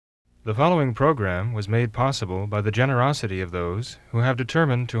The following program was made possible by the generosity of those who have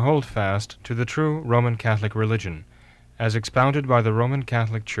determined to hold fast to the true Roman Catholic religion, as expounded by the Roman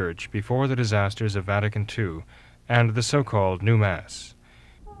Catholic Church before the disasters of Vatican II and the so-called New Mass.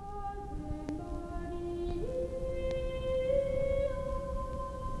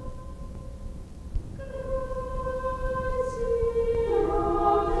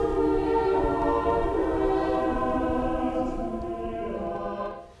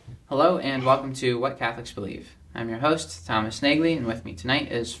 Hello and welcome to What Catholics Believe. I'm your host, Thomas Nagley, and with me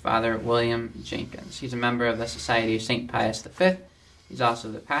tonight is Father William Jenkins. He's a member of the Society of St. Pius V. He's also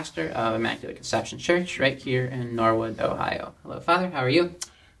the pastor of Immaculate Conception Church right here in Norwood, Ohio. Hello, Father. How are you?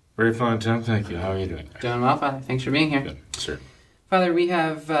 Very fine, Tom. Thank you. How are you doing? Doing well, Father. Thanks for being here. Good, sir. Father, we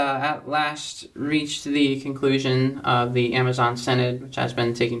have at last reached the conclusion of the Amazon Synod, which has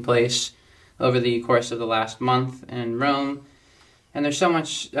been taking place over the course of the last month in Rome. And there's so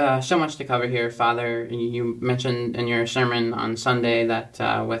much to cover here, Father. You mentioned in your sermon on Sunday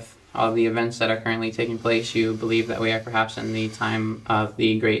that with all the events that are currently taking place, you believe that we are perhaps in the time of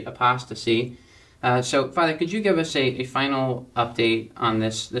the Great Apostasy. So, Father, could you give us a final update on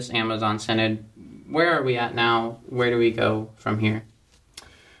this Amazon Synod? Where are we at now? Where do we go from here?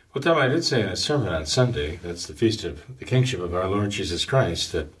 Well, Tom, I did say in a sermon on Sunday, that's the feast of the kingship of our Lord Jesus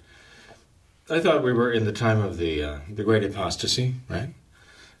Christ, that I thought we were in the time of the Great Apostasy, right?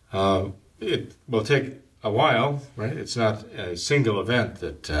 It will take a while, right? It's not a single event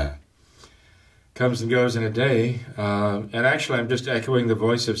that comes and goes in a day. And actually, I'm just echoing the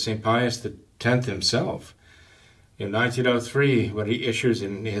voice of St. Pius X himself. In 1903, when he issues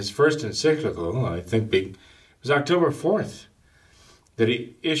in his first encyclical, I think it was October 4th, that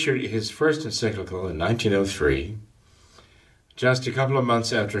he issued his first encyclical in 1903. Just a couple of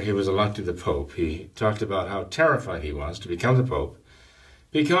months after he was elected the Pope, he talked about how terrified he was to become the Pope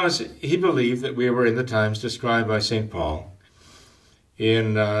because he believed that we were in the times described by St. Paul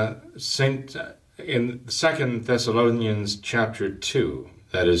in 2 Thessalonians chapter 2.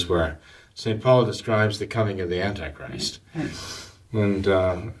 That is where St. Paul describes the coming of the Antichrist. And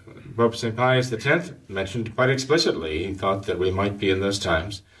Pope St. Pius X mentioned quite explicitly he thought that we might be in those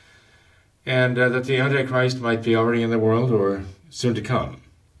times, and that the Antichrist might be already in the world or soon to come.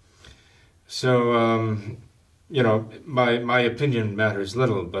 So, my opinion matters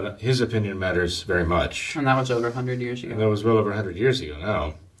little, but his opinion matters very much. And that was over 100 years ago. And that was well over 100 years ago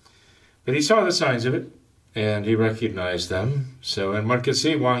now. But he saw the signs of it, and he recognized them. So, and one could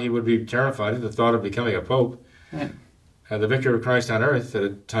see why he would be terrified at the thought of becoming a pope, Right. The vicar of Christ on earth at a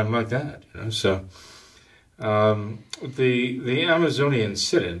time like that. So, the Amazonian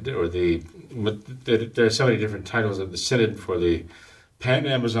Synod, or there are so many different titles of the Synod for the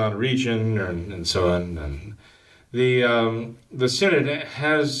Pan-Amazon region and so on. And the Synod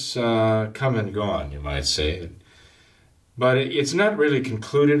has come and gone, you might say, but it's not really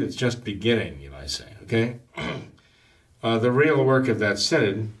concluded. It's just beginning, you might say. Okay, the real work of that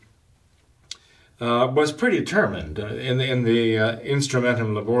Synod was predetermined in the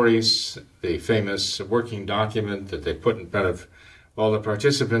Instrumentum Laboris, the famous working document that they put in front of all the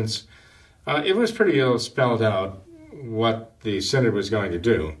participants. It was pretty ill spelled out what the Synod was going to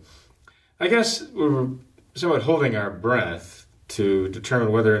do. I guess we were somewhat holding our breath to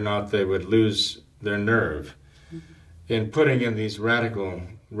determine whether or not they would lose their nerve in putting in these radical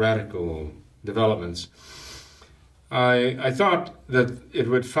developments. I thought that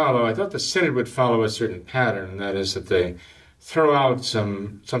I thought the Synod would follow a certain pattern, and that is that they throw out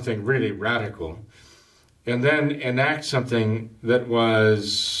something really radical and then enact something that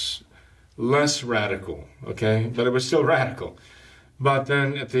was less radical, okay? But it was still radical. But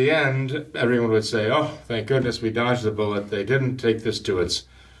then at the end, everyone would say, oh, thank goodness we dodged the bullet. They didn't take this to its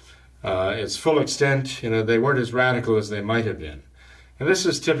full extent. They weren't as radical as they might have been. And this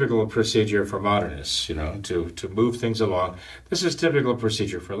is typical procedure for modernists, to move things along. This is typical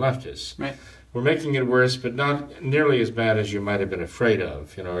procedure for leftists. Right. We're making it worse, but not nearly as bad as you might have been afraid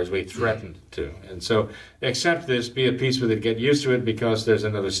of, as we threatened to. And so accept this, be at peace with it, get used to it, because there's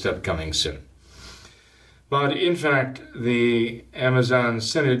another step coming soon. But in fact, the Amazon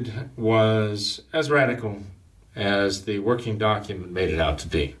Synod was as radical as the working document made it out to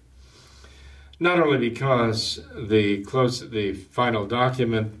be. Not only because the final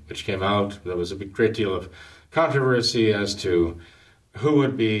document which came out, there was a great deal of controversy as to who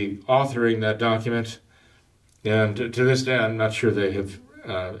would be authoring that document. And to this day, I'm not sure they have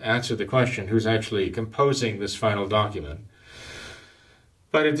answered the question, who's actually composing this final document.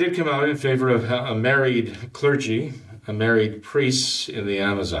 But it did come out in favor of a married clergy, a married priests in the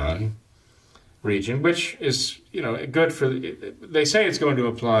Amazon, region, which is, good for, they say it's going to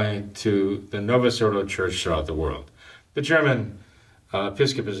apply to the Novus Ordo Church throughout the world. The German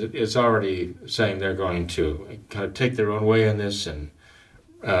Episcopate is already saying they're going to kind of take their own way in this and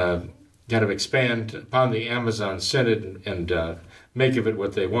kind of expand upon the Amazon Synod and make of it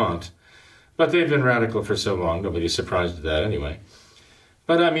what they want. But they've been radical for so long, nobody's surprised at that anyway.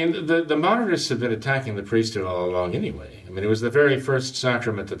 But, I mean, the modernists have been attacking the priesthood all along anyway. I mean, it was the very first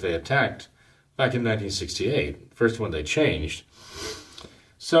sacrament that they attacked back in 1968, first one they changed.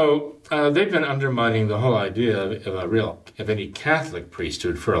 So they've been undermining the whole idea of any Catholic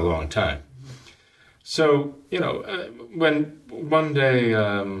priesthood for a long time. So, when one day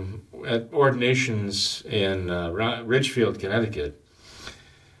at ordinations in Ridgefield, Connecticut,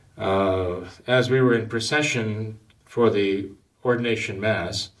 as we were in procession for the ordination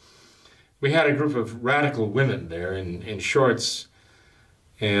mass, we had a group of radical women there in shorts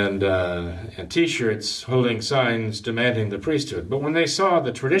and T-shirts holding signs demanding the priesthood. But when they saw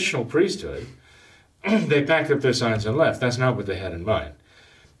the traditional priesthood, they packed up their signs and left. That's not what they had in mind.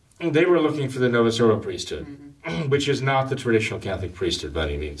 They were looking for the Novus Ordo priesthood, which is not the traditional Catholic priesthood by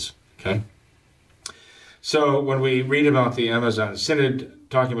any means. Okay. So when we read about the Amazon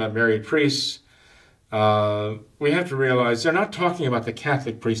Synod talking about married priests, we have to realize they're not talking about the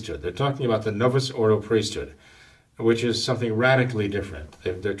Catholic priesthood. They're talking about the Novus Ordo priesthood, which is something radically different.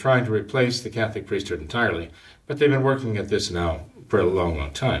 They're trying to replace the Catholic priesthood entirely, but they've been working at this now for a long,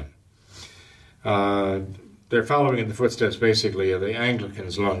 long time. They're following in the footsteps, basically, of the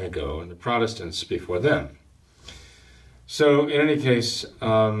Anglicans long ago and the Protestants before them. So, in any case,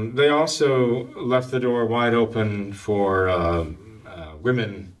 they also left the door wide open for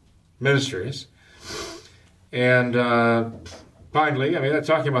women ministers. And finally, I mean, they're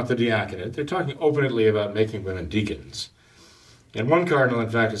talking about the diaconate. They're talking openly about making women deacons. And one cardinal, in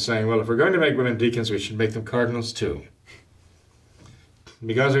fact, is saying, well, if we're going to make women deacons, we should make them cardinals too.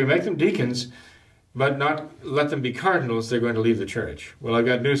 Because if we make them deacons, but not let them be cardinals, they're going to leave the church. Well, I've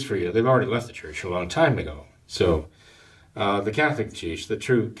got news for you. They've already left the church a long time ago. So the Catholic Church, the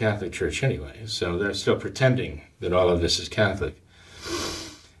true Catholic Church anyway, so they're still pretending that all of this is Catholic.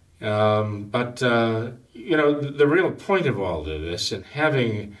 But the real point of all of this, and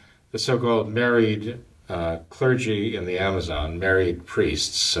having the so-called married clergy in the Amazon, married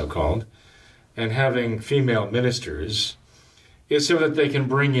priests, so-called, and having female ministers, is so that they can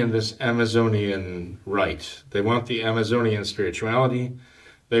bring in this Amazonian rite. They want the Amazonian spirituality.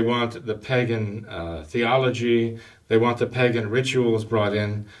 They want the pagan theology. They want the pagan rituals brought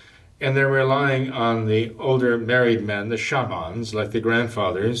in. And they're relying on the older married men, the shamans, like the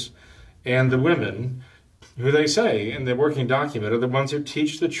grandfathers, and the women, who they say in the working document are the ones who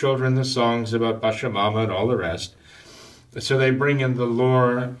teach the children the songs about Pachamama and all the rest. So they bring in the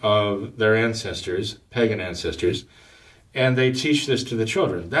lore of their ancestors, pagan ancestors, and they teach this to the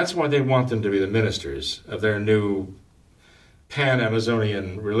children. That's why they want them to be the ministers of their new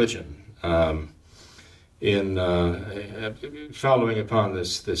pan-Amazonian religion, in following upon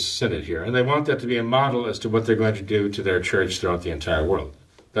this synod here. And they want that to be a model as to what they're going to do to their church throughout the entire world.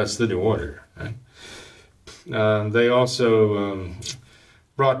 That's the new order. Right? They also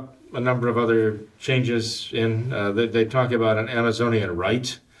brought a number of other changes in. They talk about an Amazonian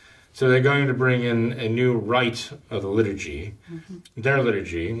rite. So they're going to bring in a new rite of the liturgy, their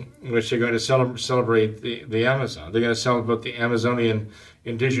liturgy, in which they're going to celebrate the Amazon. They're going to celebrate the Amazonian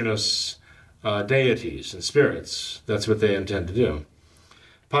indigenous deities and spirits. That's what they intend to do.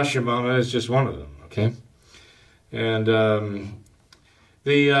 Pachamama is just one of them, okay? And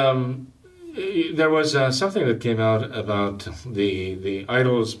there was something that came out about the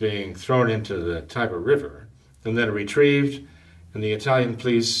idols being thrown into the Tiber River and then retrieved, and the Italian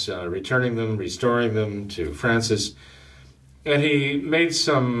police returning them, restoring them to Francis. And he made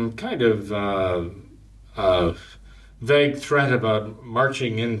some kind of vague threat about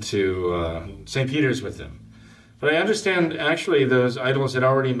marching into St. Peter's with them. But I understand, actually, those idols had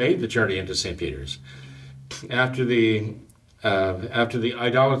already made the journey into St. Peter's. After the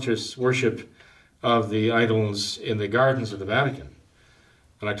idolatrous worship of the idols in the gardens of the Vatican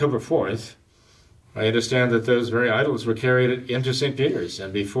on October 4th, I understand that those very idols were carried into St. Peter's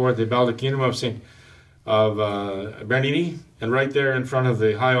and before the baldachinum of Bernini, and right there in front of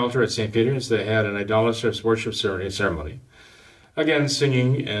the high altar at St. Peter's, they had an idolatrous worship ceremony. Again,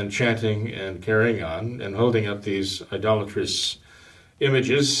 singing and chanting and carrying on and holding up these idolatrous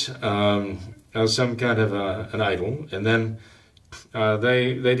images as some kind of an idol. And then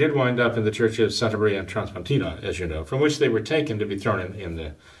they did wind up in the Church of Santa Maria in Transpontina, as you know, from which they were taken to be thrown in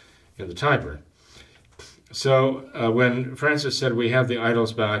the Tiber. So when Francis said, we have the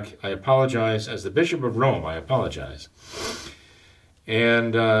idols back, I apologize. As the Bishop of Rome, I apologize.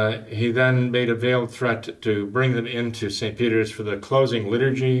 And he then made a veiled threat to bring them into St. Peter's for the closing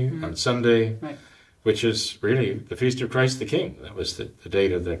liturgy on Sunday, Right. which is really the Feast of Christ the King. That was the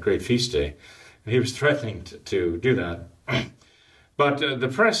date of that great feast day. And he was threatening to do that. But the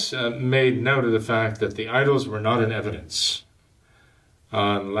press made note of the fact that the idols were not in evidence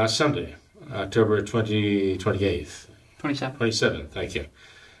on last Sunday, October 28th. 27th, thank you.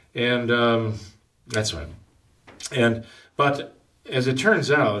 And that's right. But as it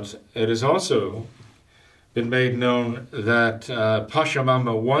turns out, it has also been made known that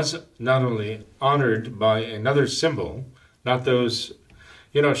Pachamama was not only honored by another symbol, not those,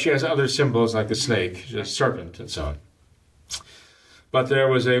 she has other symbols like the snake, the serpent, and so on. But there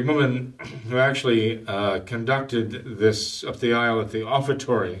was a woman who actually conducted this up the aisle at the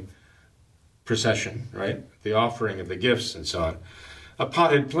offertory procession, right? The offering of the gifts and so on. A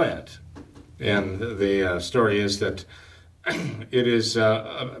potted plant. And the story is that it is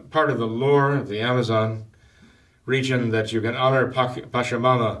part of the lore of the Amazon region that you can honor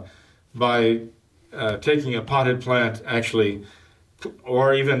Pachamama by taking a potted plant, actually,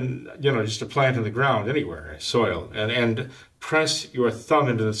 or even, just a plant in the ground anywhere, soil, and press your thumb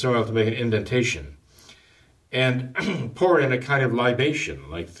into the soil to make an indentation. And pour in a kind of libation,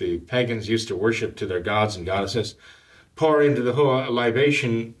 like the pagans used to worship to their gods and goddesses. Pour into the whole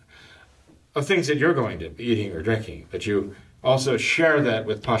libation of things that you're going to be eating or drinking, but you also share that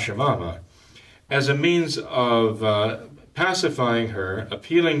with Pachamama as a means of pacifying her,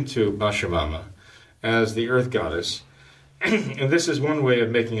 appealing to Pachamama as the earth goddess. And this is one way of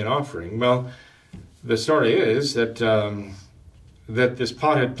making an offering. Well, the story is that that this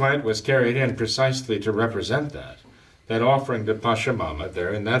potted plant was carried in precisely to represent that offering to Pachamama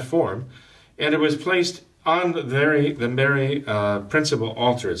there in that form, and it was placed on the very principal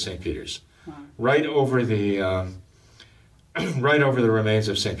altar at St. Peter's, right over the remains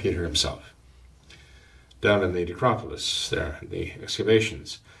of St. Peter himself, down in the necropolis there, the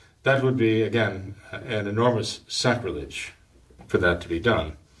excavations. That would be, again, an enormous sacrilege for that to be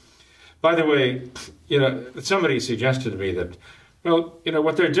done. By the way, somebody suggested to me that, well,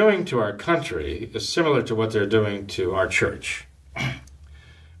 what they're doing to our country is similar to what they're doing to our church.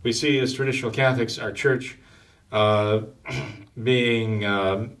 We see as traditional Catholics, our church being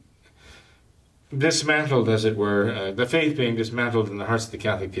dismantled, as it were, the faith being dismantled in the hearts of the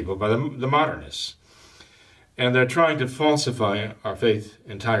Catholic people by the modernists. And they're trying to falsify our faith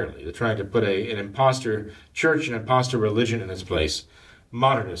entirely. They're trying to put an imposter church, an imposter religion in its place,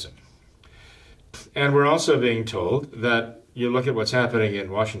 modernism. And we're also being told that you look at what's happening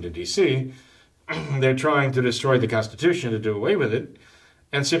in Washington, D.C., they're trying to destroy the Constitution to do away with it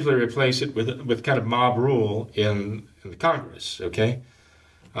and simply replace it with kind of mob rule in the Congress, okay?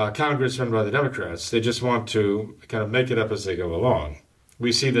 Congress run by the Democrats. They just want to kind of make it up as they go along.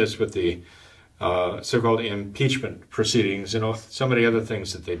 We see this with the so-called impeachment proceedings and so many other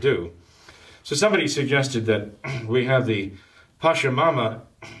things that they do. So somebody suggested that we have the Pachamama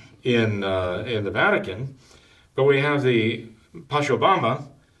in the Vatican, but we have the PachObama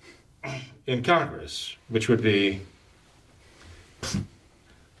in Congress, which would be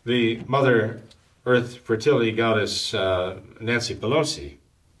the Mother Earth fertility goddess Nancy Pelosi,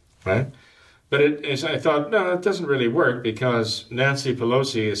 right? But I thought, no, it doesn't really work because Nancy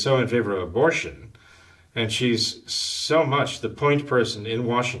Pelosi is so in favor of abortion, and she's so much the point person in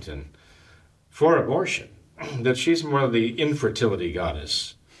Washington for abortion that she's more of the infertility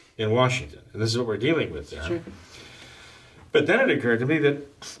goddess in Washington. And this is what we're dealing with there. Sure. But then it occurred to me that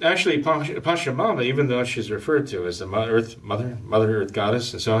actually Pachamama, even though she's referred to as the Mother Earth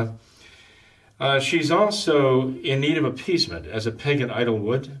goddess and so on, she's also in need of appeasement, as a pagan idol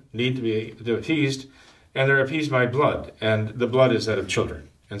would need to be appeased, and they're appeased by blood, and the blood is that of children.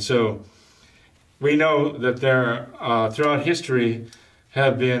 And so we know that there, throughout history,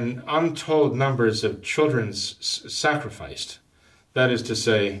 have been untold numbers of children sacrificed. That is to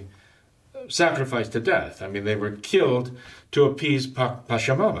say, sacrificed to death. I mean, they were killed to appease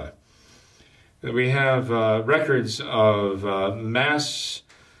Pachamama. We have records of mass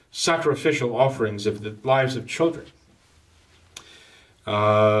sacrificial offerings of the lives of children,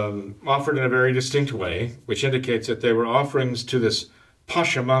 offered in a very distinct way, which indicates that they were offerings to this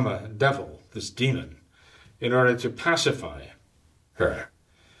Pachamama devil, this demon, in order to pacify her,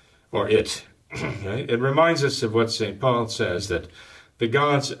 or it. It reminds us of what St. Paul says, that the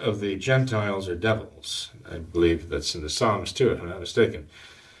gods of the Gentiles are devils. I believe that's in the Psalms too, if I'm not mistaken.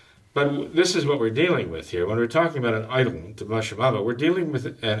 But this is what we're dealing with here. When we're talking about an idol to Pachamama, we're dealing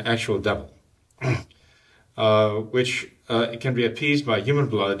with an actual devil. which can be appeased by human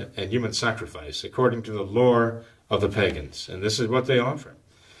blood and human sacrifice, according to the lore of the pagans. And this is what they offer.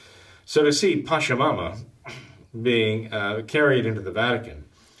 So to see Pachamama being carried into the Vatican,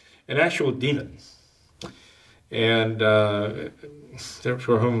 an actual demon, and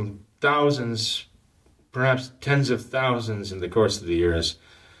for whom thousands, perhaps tens of thousands in the course of the years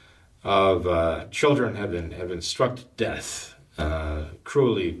of children have been struck to death,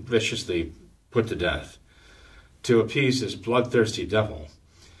 cruelly, viciously put to death, to appease this bloodthirsty devil,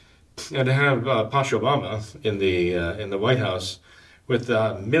 and to have PachObama in the White House with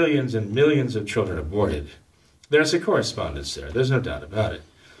millions and millions of children aborted. There's a correspondence there. There's no doubt about it.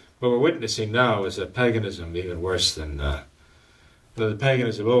 What we're witnessing now is a paganism even worse than the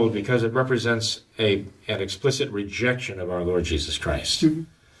paganism of old, because it represents an explicit rejection of our Lord Jesus Christ.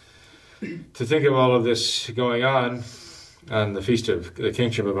 Mm-hmm. To think of all of this going on the feast of the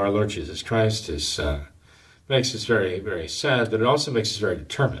kingship of our Lord Jesus Christ makes us very, very sad, but it also makes us very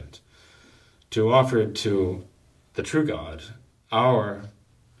determined to offer to the true God our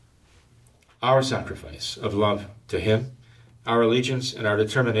sacrifice of love to Him, our allegiance and our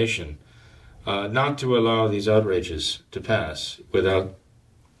determination not to allow these outrages to pass without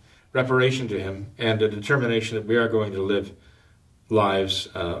reparation to Him, and a determination that we are going to live lives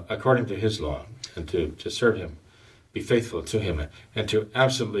according to His law, and to serve Him, be faithful to Him, and to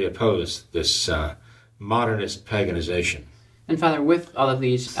absolutely oppose this modernist paganization. And Father, with all of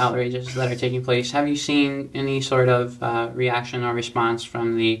these outrages that are taking place, have you seen any sort of reaction or response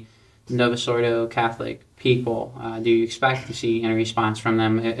from the Novus Ordo Catholic people? Do you expect to see any response from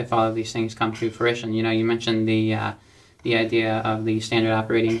them if all of these things come to fruition? You know, you mentioned the idea of the standard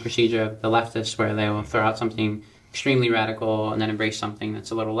operating procedure of the leftists, where they will throw out something extremely radical and then embrace something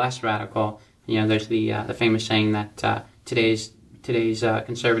that's a little less radical. You know, there's the famous saying that today's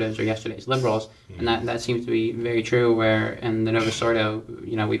conservatives are yesterday's liberals, and that seems to be very true, where in the Novus Ordo,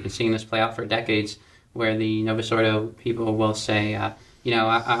 you know, we've been seeing this play out for decades, where the Novus Ordo people will say, you know,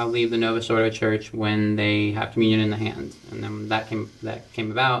 I'll leave the Novus Ordo Church when they have communion in the hand. And then that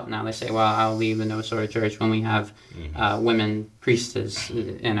came about. Now they say, well, I'll leave the Novus Ordo Church when we have women priestesses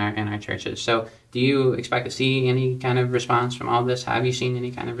in our churches. So do you expect to see any kind of response from all this? Have you seen any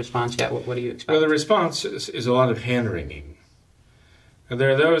kind of response yet? What do you expect? Well, the response is a lot of hand-wringing. And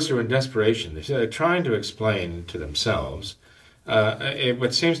there are those who are in desperation. They're trying to explain to themselves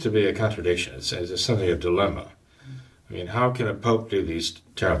what seems to be a contradiction. It's something of a dilemma. I mean, how can a pope do these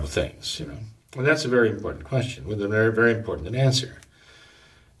terrible things? You know, well, that's a very important question with a very, very important answer.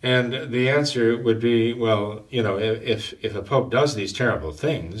 And the answer would be, well, you know, if a pope does these terrible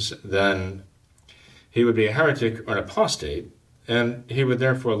things, then he would be a heretic or an apostate, and he would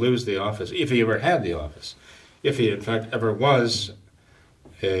therefore lose the office, if he ever had the office, if he in fact ever was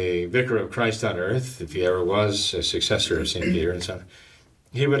a vicar of Christ on earth, if he ever was a successor of St. Peter and so on.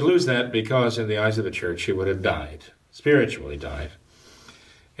 He would lose that because in the eyes of the church he would have died, spiritually died.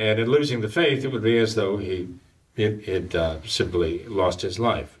 And in losing the faith, it would be as though he had simply lost his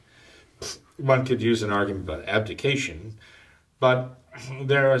life. One could use an argument about abdication, but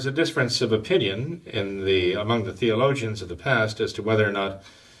there is a difference of opinion among the theologians of the past as to whether or not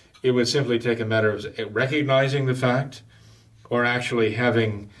it would simply take a matter of recognizing the fact, or actually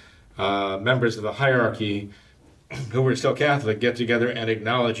having members of the hierarchy who were still Catholic get together and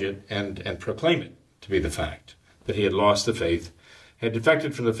acknowledge it and proclaim it to be the fact that he had lost the faith, had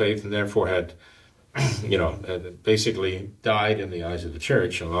defected from the faith, and therefore had, you know, basically died in the eyes of the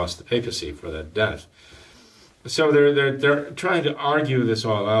church and lost the papacy for that death. So they're trying to argue this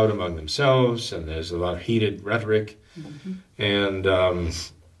all out among themselves, and there's a lot of heated rhetoric, and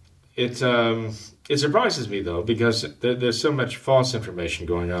it surprises me, though, because there's so much false information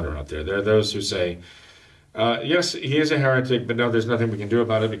going on around there. There are those who say, yes, he is a heretic, but no, there's nothing we can do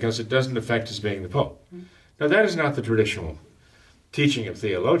about it because it doesn't affect his being the Pope. Now, that is not the traditional teaching of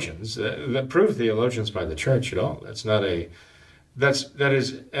theologians, that prove theologians by the Church at all. That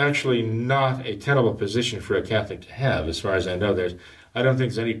is actually not a tenable position for a Catholic to have, as far as I know. I don't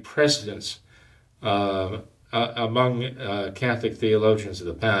think there's any precedence among Catholic theologians of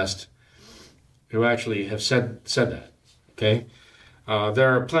the past who actually have said that. Okay,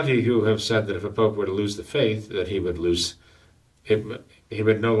 there are plenty who have said that if a pope were to lose the faith, that he would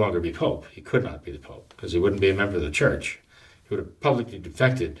no longer be pope. He could not be the pope because he wouldn't be a member of the church. He would have publicly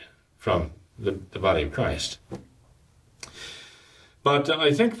defected from the body of Christ. But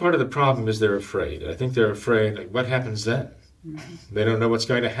I think part of the problem is they're afraid. I think they're afraid, like, what happens then? They don't know what's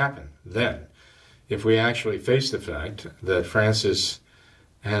going to happen then. If we actually face the fact that Francis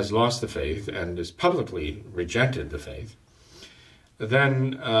has lost the faith and has publicly rejected the faith,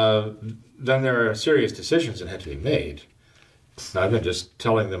 then there are serious decisions that have to be made. I've been just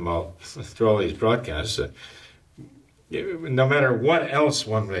telling them all through all these broadcasts that no matter what else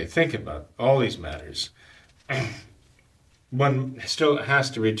one may think about all these matters, one still has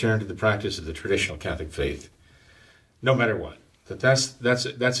to return to the practice of the traditional Catholic faith, no matter what.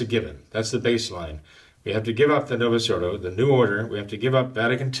 That's a given. That's the baseline. We have to give up the Novus Ordo, the new order. We have to give up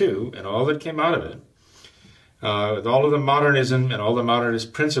Vatican II and all that came out of it, with all of the modernism and all the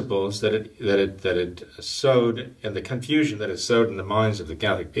modernist principles that it sowed, and the confusion that it sowed in the minds of the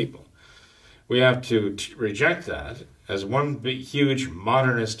Catholic people. We have to reject that as one big, huge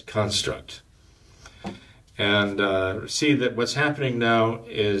modernist construct, and see that what's happening now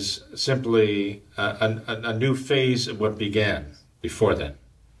is simply a new phase of what began before then.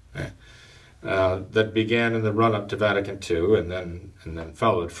 That began in the run-up to Vatican II and then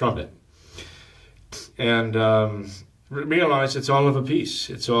followed from it. And realize it's all of a piece.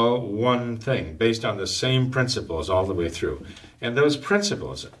 It's all one thing, based on the same principles all the way through. And those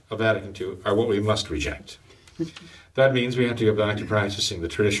principles of Vatican II are what we must reject. That means we have to go back to practicing the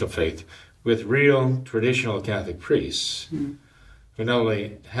traditional faith with real traditional Catholic priests who not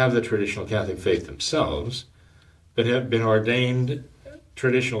only have the traditional Catholic faith themselves, but have been ordained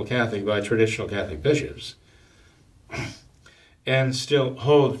traditional Catholic by traditional Catholic bishops, and still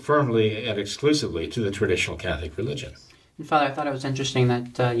hold firmly and exclusively to the traditional Catholic religion. And Father, I thought it was interesting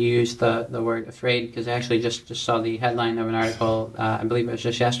that you used the word afraid, because I actually just saw the headline of an article, I believe it was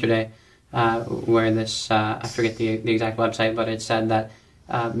just yesterday, where this, I forget the exact website, but it said that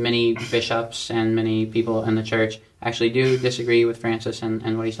many bishops and many people in the church actually do disagree with Francis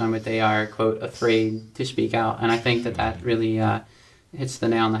and what he's done, but they are, quote, afraid to speak out. And I think that really hits the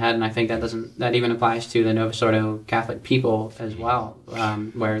nail on the head, and I think that even applies to the Novus Ordo Catholic people as well,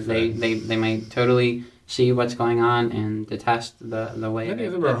 where they may totally see what's going on and detest the way. Many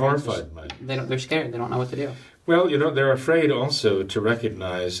of them are horrified. They're scared. They don't know what to do. Well, they're afraid also to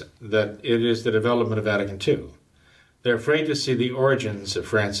recognize that it is the development of Vatican II. They're afraid to see the origins of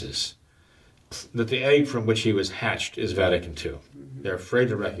Francis, that the egg from which he was hatched is Vatican II. They're afraid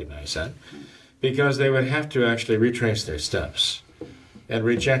to recognize that, because they would have to actually retrace their steps and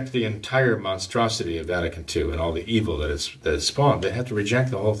reject the entire monstrosity of Vatican II and all the evil that it spawned. They have to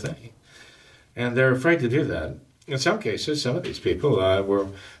reject the whole thing. And they're afraid to do that. In some cases, some of these people were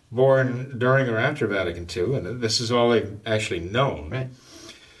born during or after Vatican II, and this is all they've actually known. Right.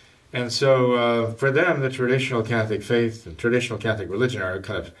 And so for them, the traditional Catholic faith and traditional Catholic religion are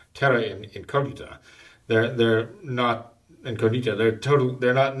kind of terra incognita. They're not incognita.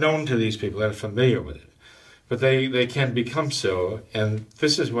 They're not known to these people. They're familiar with it. But they can become so, and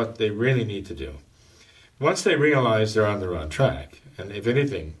this is what they really need to do. Once they realize they're on the wrong track, and if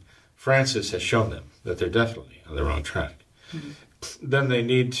anything, Francis has shown them that they're definitely on the wrong track, then they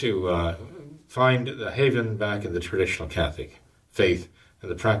need to find the haven back in the traditional Catholic faith and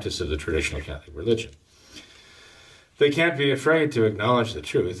the practice of the traditional Catholic religion. They can't be afraid to acknowledge the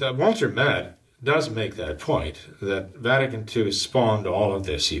truth. Walter Matt does make that point, that Vatican II spawned all of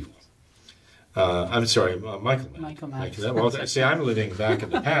this evil. I'm sorry, Michael Matt. Well, see, I'm living back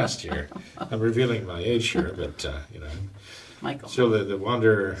in the past here. I'm revealing my age here, but, Michael. Still the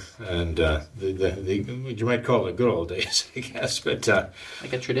wonder and the you might call it the good old days, I guess, but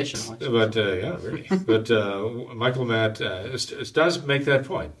like a traditional. But yeah, really. But Michael Matt does make that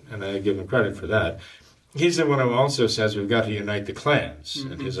point, and I give him credit for that. He's the one who also says we've got to unite the clans,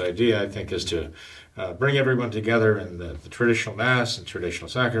 and his idea, I think, is to bring everyone together in the traditional Mass and traditional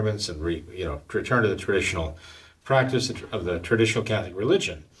sacraments, and return to the traditional practice of the traditional Catholic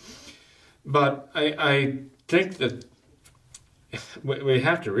religion. But I think that we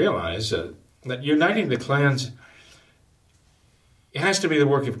have to realize that uniting the clans, it has to be the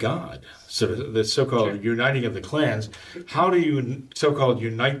work of God. So the so-called uniting of the clans. How do you so-called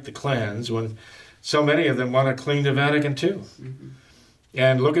unite the clans when so many of them want to cling to Vatican II?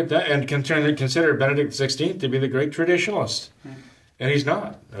 And look at that, and consider Benedict XVI to be the great traditionalist. And he's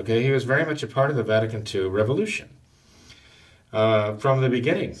not. Okay, he was very much a part of the Vatican II revolution from the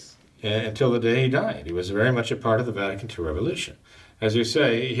beginning. Until the day he died. He was very much a part of the Vatican II revolution. As you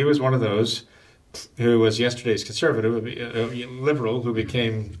say, he was one of those who was yesterday's conservative, liberal, who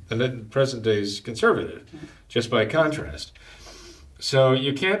became the present day's conservative, just by contrast. So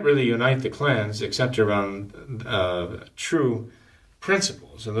you can't really unite the clans except around true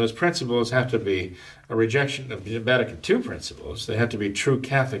principles. And those principles have to be a rejection of Vatican II principles. They have to be true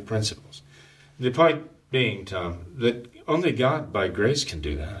Catholic principles. The point being, Tom, that only God by grace can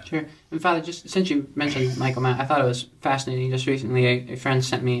do that. Sure. And Father, just since you mentioned Michael Matt, I thought it was fascinating. Just recently, a friend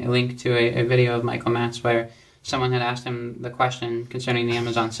sent me a link to a video of Michael Matt's where someone had asked him the question concerning the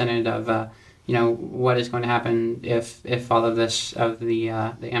Amazon Synod of, what is going to happen if all of this, of the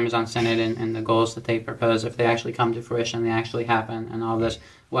Amazon Synod and the goals that they propose, if they actually come to fruition, they actually happen, and all this,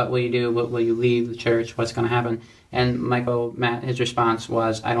 what will you do? What will you leave the church? What's going to happen? And Matt, his response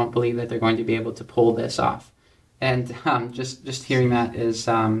was, I don't believe that they're going to be able to pull this off. And just hearing that is,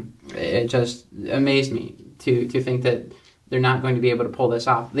 it just amazed me to think that they're not going to be able to pull this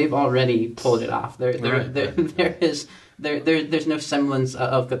off. They've already pulled it off. There's no semblance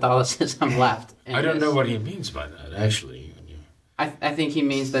of Catholicism left. I don't know what he means by that, actually. I think he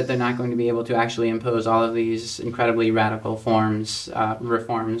means that they're not going to be able to actually impose all of these incredibly radical reforms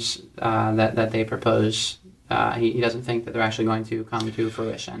that they propose. He doesn't think that they're actually going to come to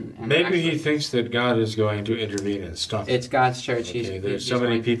fruition. And maybe he thinks that God is going to intervene and stop it. It's God's church. Okay, there's so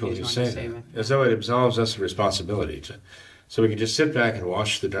many people who say that, as though it absolves us of responsibility so we can just sit back and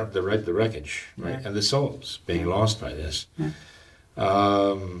watch the wreckage, right, and the souls being lost by this. Yeah.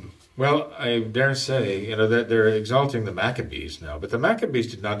 Well, I dare say, that they're exalting the Maccabees now, but the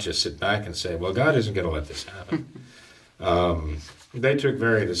Maccabees did not just sit back and say, well, God isn't going to let this happen. They took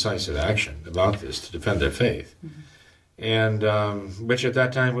very decisive action about this to defend their faith, and which at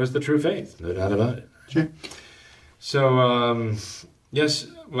that time was the true faith, no doubt about it. Sure. So, yes,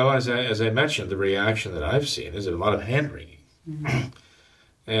 well, as I mentioned, the reaction that I've seen is a lot of hand-wringing.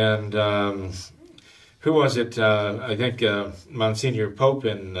 And who was it? I think Monsignor Pope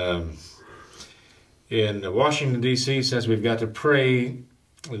in Washington, D.C. says we've got to pray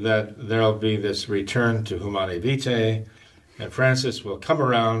that there'll be this return to Humane Vitae, and Francis will come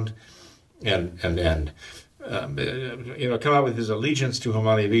around and come out with his allegiance to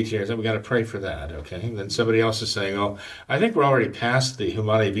Humane Vitae. So we've got to pray for that, okay? And then somebody else is saying, oh, I think we're already past the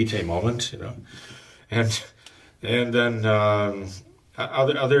Humane Vitae moment, And then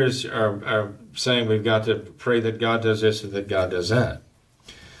others are saying we've got to pray that God does this and that God does that.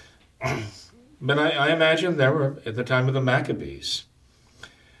 But I imagine there were, at the time of the Maccabees,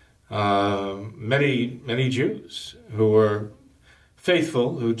 many Jews who were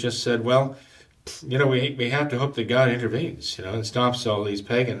faithful, who just said, well, we have to hope that God intervenes, and stops all these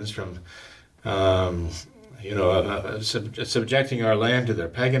pagans from, subjecting our land to their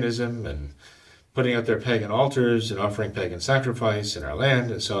paganism and putting out their pagan altars and offering pagan sacrifice in our land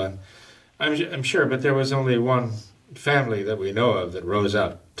and so on. I'm sure, but there was only one family that we know of that rose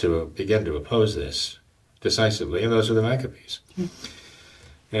up to begin to oppose this decisively, and those are the Maccabees.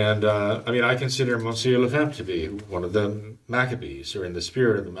 And, I consider Monsieur Lefebvre to be one of the Maccabees, or in the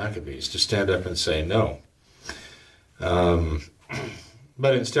spirit of the Maccabees, to stand up and say no.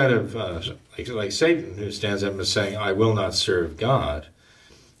 But instead of, like Satan, who stands up and is saying, I will not serve God,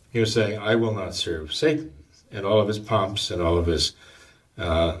 he was saying, I will not serve Satan and all of his pomps and all of his,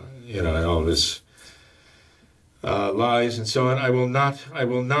 and all of his lies and so on. I will not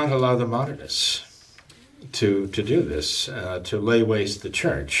allow the modernists to do this, to lay waste the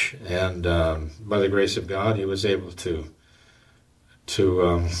church. And by the grace of God, he was able to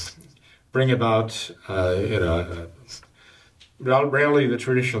bring about, rally the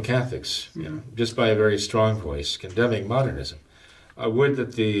traditional Catholics, just by a very strong voice, condemning modernism. I would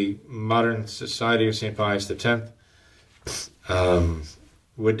that the modern Society of St. Pius X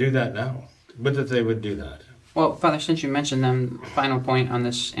would do that now. Would that they would do that. Well, Father, since you mentioned them, final point on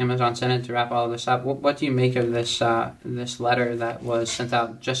this Amazon Synod to wrap all of this up, what do you make of this this letter that was sent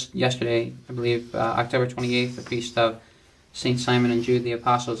out just yesterday, I believe, October 28th, the feast of St. Simon and Jude the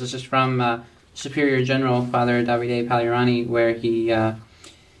Apostles? This is from Superior General Father Davide Pagliarani, where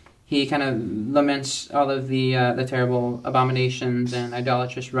he kind of laments all of the terrible abominations and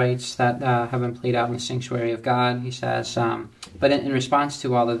idolatrous rites that have been played out in the sanctuary of God. He says, but in response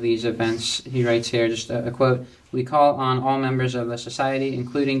to all of these events, he writes here, just a quote, "We call on all members of the Society,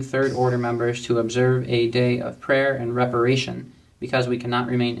 including Third Order members, to observe a day of prayer and reparation, because we cannot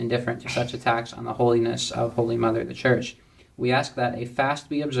remain indifferent to such attacks on the holiness of Holy Mother the Church. We ask that a fast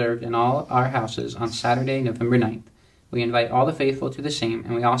be observed in all our houses on Saturday, November 9th. We invite all the faithful to the same,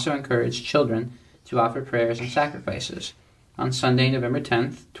 and we also encourage children to offer prayers and sacrifices. On Sunday, November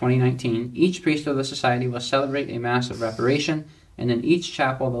 10th, 2019, each priest of the Society will celebrate a Mass of reparation, and in each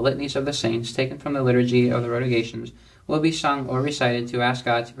chapel the litanies of the saints, taken from the liturgy of the Rogations, will be sung or recited to ask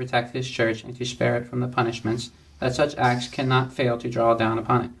God to protect His Church and to spare it from the punishments that such acts cannot fail to draw down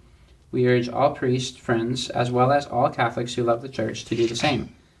upon it. We urge all priests, friends, as well as all Catholics who love the Church to do the same.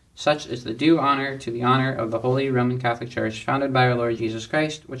 Such is the due honor to the honor of the Holy Roman Catholic Church, founded by our Lord Jesus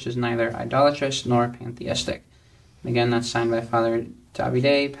Christ, which is neither idolatrous nor pantheistic." And again, that's signed by Father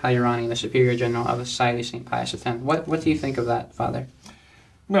Davide Pagliarani, the Superior General of the Society of St. Pius X. What do you think of that, Father?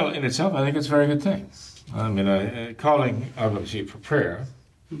 Well, in itself, I think it's a very good thing. I mean, calling obviously for prayer,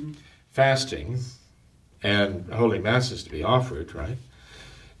 fasting, and holy masses to be offered, right?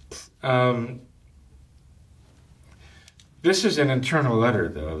 This is an internal letter,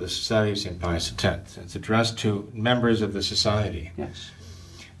 though, of the Society of St. Pius X. It's addressed to members of the society. Yes.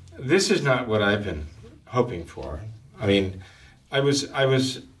 This is not what I've been hoping for. I mean, I was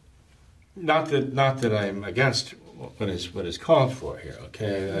not that I'm against what is called for here.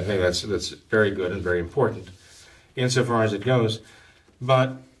 Okay, I think that's very good and very important, insofar as it goes.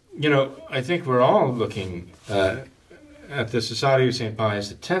 But I think we're all looking at the Society of St.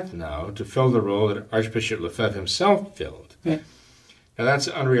 Pius X now to fill the role that Archbishop Lefebvre himself filled. Yeah. Now that's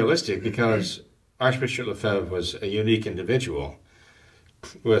unrealistic because Archbishop Lefebvre was a unique individual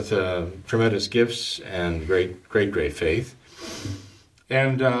with tremendous gifts and great faith.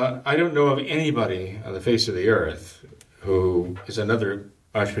 And I don't know of anybody on the face of the earth who is another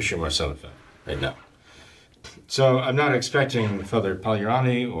Archbishop Marcel Lefebvre right now. So I'm not expecting Father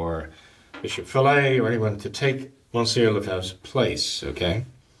Pagliarani or Bishop Fillet or anyone to take Monsignor Lefebvre's place, okay?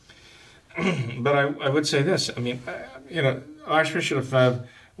 But I would say this, I mean, Archbishop Lefebvre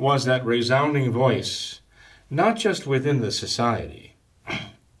was that resounding voice, not just within the society,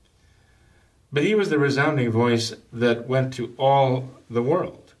 but he was the resounding voice that went to all the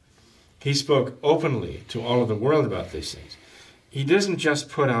world. He spoke openly to all of the world about these things. He doesn't just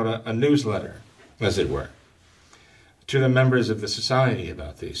put out a newsletter, as it were, to the members of the society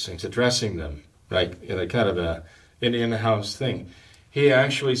about these things, addressing them like in a kind of an in-house thing. He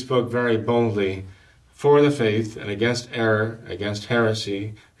actually spoke very boldly for the faith and against error, against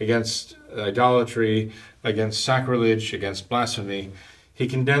heresy, against idolatry, against sacrilege, against blasphemy. He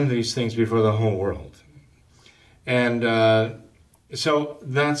condemned these things before the whole world. And so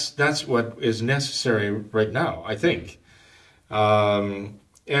that's what is necessary right now, I think. And,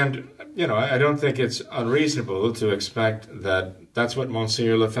 I don't think it's unreasonable to expect that that's what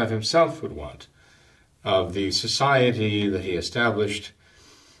Monsignor Lefebvre himself would want of the society that he established,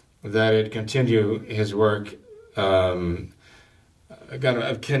 that it continue his work of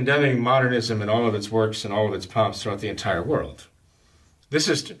condemning modernism in all of its works and all of its pomps throughout the entire world. This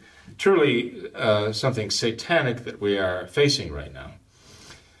is truly something satanic that we are facing right now.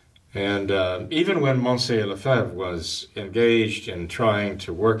 And even when Monsignor Lefebvre was engaged in trying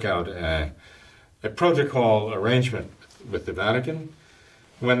to work out a protocol arrangement with the Vatican,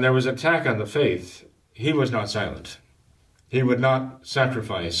 when there was an attack on the faith, he was not silent. He would not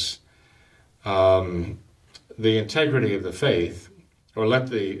sacrifice the integrity of the faith or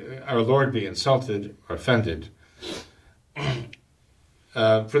let our Lord be insulted or offended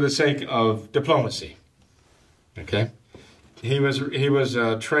for the sake of diplomacy. Okay? He was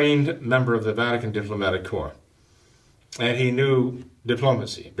a trained member of the Vatican Diplomatic Corps, and he knew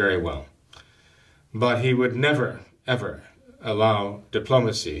diplomacy very well. But he would never, ever allow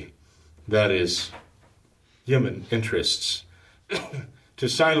diplomacy that is human interests to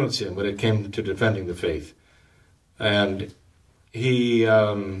silence him when it came to defending the faith. And he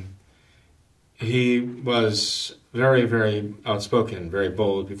was very, very outspoken, very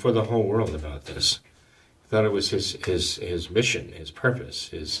bold before the whole world about this. He thought it was his mission, his purpose,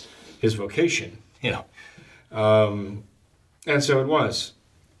 his vocation, And so it was.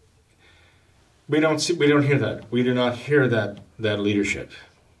 We don't hear that. We do not hear that leadership.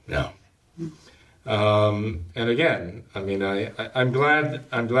 No. And again, I mean, I'm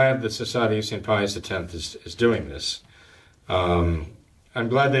glad the Society of St. Pius X is doing this. I'm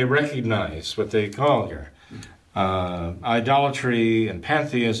glad they recognize what they call here idolatry and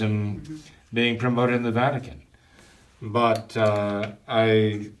pantheism being promoted in the Vatican. But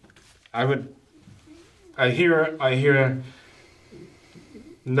I hear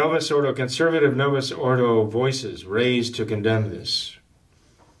conservative Novus Ordo voices raised to condemn this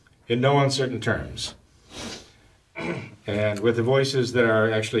in no uncertain terms, and with the voices that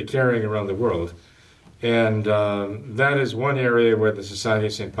are actually carrying around the world. And that is one area where the Society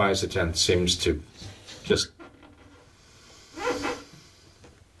of St. Pius X seems to just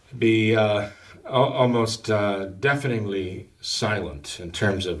be almost deafeningly silent in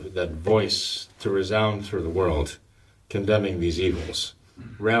terms of that voice to resound through the world, condemning these evils,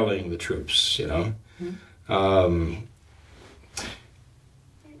 rallying the troops,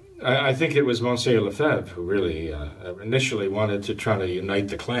 I think it was Monsignor Lefebvre who really initially wanted to try to unite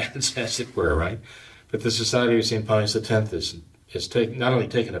the clans, as it were, right? But the Society of St. Pius X is not only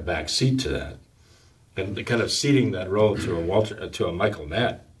taking a back seat to that, and kind of ceding that role to a Michael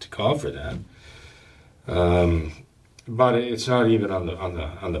Matt to call for that, but it's not even on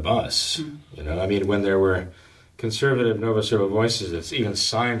the bus. I mean, when there were conservative Novosoro voices that's even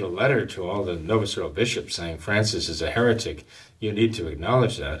signed a letter to all the Novosoro bishops saying Francis is a heretic. You need to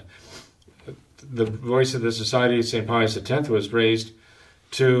acknowledge that. The voice of the Society of St. Pius X was raised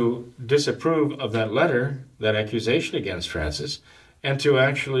to disapprove of that letter, that accusation against Francis, and to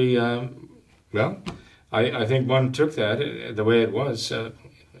actually, I think one took that the way it was, at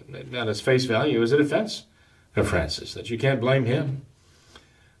its face value, as a defense of Francis, that you can't blame him.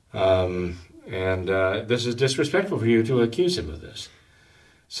 And this is disrespectful for you to accuse him of this.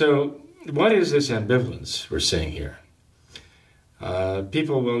 So what is this ambivalence we're seeing here?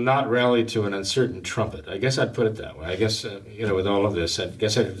 People will not rally to an uncertain trumpet. I guess I'd put it that way. I guess, with all of this, I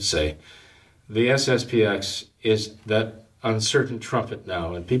guess I could say the SSPX is that uncertain trumpet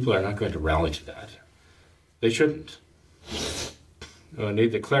now, and people are not going to rally to that. They shouldn't. We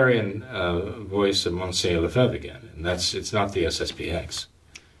need the clarion voice of Monsignor Lefebvre again, and it's not the SSPX.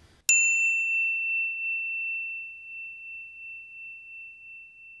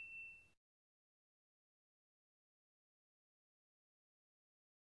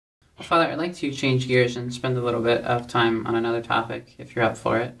 Father, I'd like to change gears and spend a little bit of time on another topic, if you're up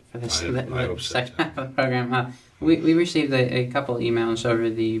for it, for this the second half of the program. We received a couple emails over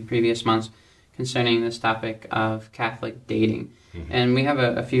the previous months concerning this topic of Catholic dating. Mm-hmm. And we have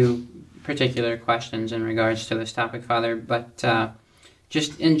a few particular questions in regards to this topic, Father, but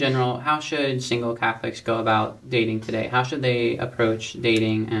just in general, how should single Catholics go about dating today? How should they approach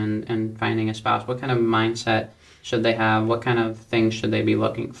dating and finding a spouse? What kind of mindset should they have? What kind of things should they be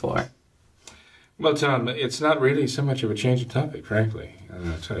looking for? Well, Tom, it's not really so much of a change of topic, frankly.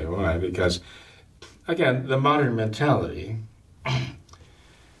 I'll tell you why. Because, again, the modern mentality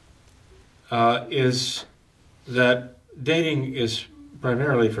is that dating is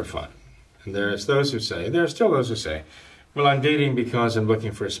primarily for fun. And there are still those who say, well, I'm dating because I'm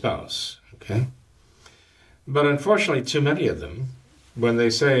looking for a spouse. Okay? But unfortunately, too many of them, when they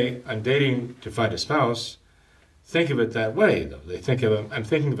say, I'm dating to find a spouse, think of it that way, though. They think I'm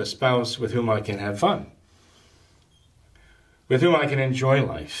thinking of a spouse with whom I can have fun, with whom I can enjoy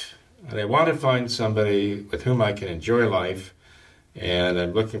life. And I want to find somebody with whom I can enjoy life, and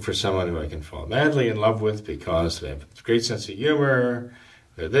I'm looking for someone who I can fall madly in love with because they have a great sense of humor,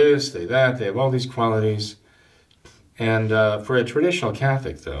 they're this, they're that, they have all these qualities. And for a traditional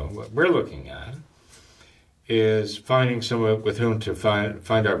Catholic, though, what we're looking at is finding someone with whom to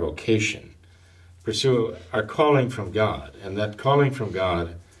find our vocation, pursue our calling from God. And that calling from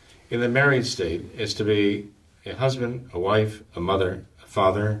God in the married state is to be a husband, a wife, a mother, a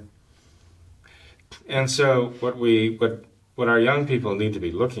father. And so what our young people need to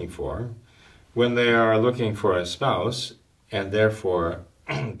be looking for when they are looking for a spouse, and therefore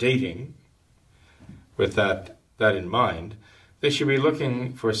dating with that in mind, they should be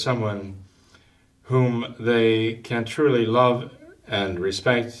looking for someone whom they can truly love and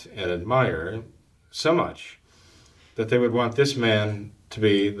respect and admire so much that they would want this man to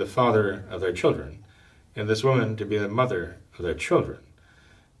be the father of their children and this woman to be the mother of their children.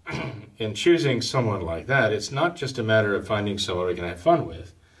 In choosing someone like that, it's not just a matter of finding someone we can have fun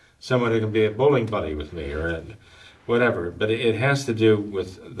with, someone who can be a bowling buddy with me or whatever, but it has to do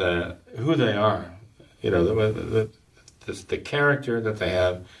with who they are, the character that they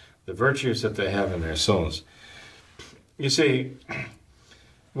have, the virtues that they have in their souls. You see,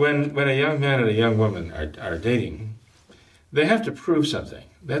 when a young man and a young woman are dating, they have to prove something.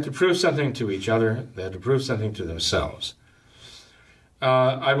 They have to prove something to each other. They have to prove something to themselves.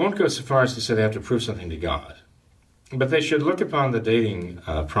 I won't go so far as to say they have to prove something to God, but they should look upon the dating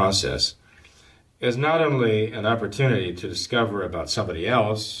process as not only an opportunity to discover about somebody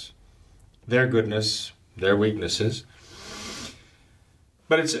else, their goodness, their weaknesses,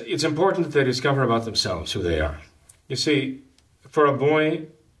 but it's important that they discover about themselves who they are. You see, for a boy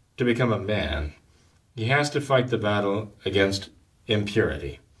to become a man, he has to fight the battle against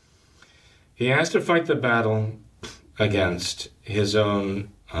impurity. He has to fight the battle against his own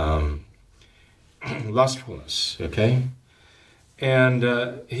lustfulness, okay? And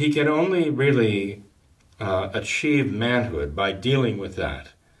he can only really achieve manhood by dealing with that.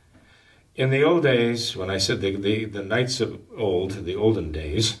 In the old days, when I said the knights of old, the olden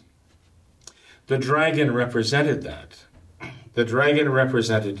days, the dragon represented that. The dragon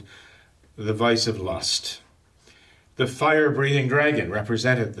represented the vice of lust. The fire-breathing dragon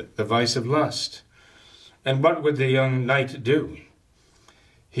represented the vice of lust. And what would the young knight do?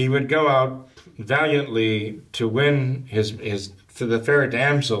 He would go out valiantly to win for the fair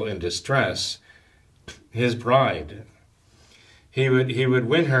damsel in distress, his bride. He would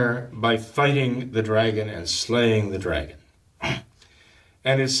win her by fighting the dragon and slaying the dragon.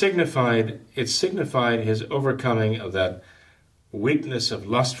 And it signified his overcoming of that weakness of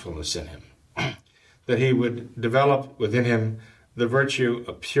lustfulness in him, that he would develop within him the virtue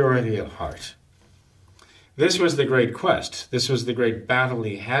of purity of heart. This was the great quest. This was the great battle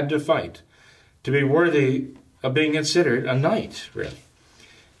he had to fight to be worthy of being considered a knight, really.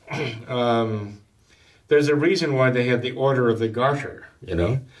 There's a reason why they had the Order of the Garter, you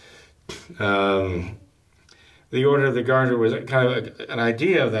know. The Order of the Garter was kind of an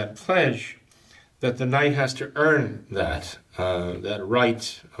idea of that pledge that the knight has to earn that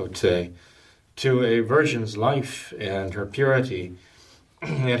right, I would say, to a virgin's life and her purity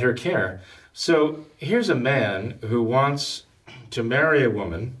and her care. So here's a man who wants to marry a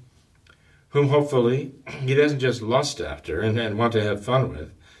woman whom hopefully he doesn't just lust after and want to have fun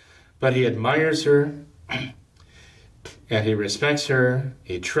with, but he admires her, and he respects her,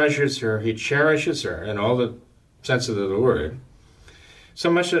 he treasures her, he cherishes her in all the senses of the word, so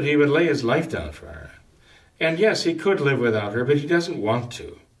much that he would lay his life down for her. And yes, he could live without her, but he doesn't want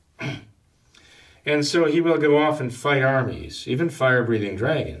to. And so he will go off and fight armies, even fire-breathing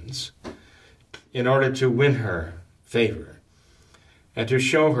dragons, in order to win her favor and to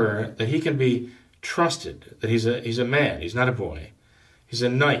show her that he can be trusted, that he's a man, he's not a boy. He's a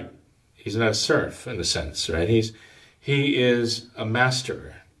knight. He's not a serf in a sense, right? He is a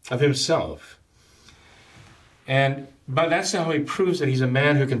master of himself. But that's how he proves that he's a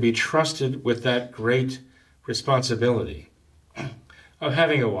man who can be trusted with that great responsibility of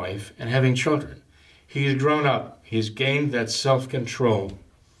having a wife and having children. He's grown up. He's gained that self-control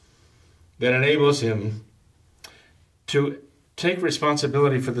that enables him to take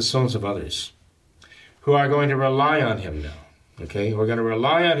responsibility for the souls of others who are going to rely on him now, okay? Who are going to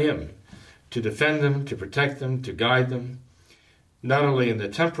rely on him to defend them, to protect them, to guide them, not only in the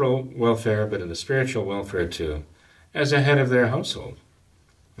temporal welfare, but in the spiritual welfare too, as a head of their household,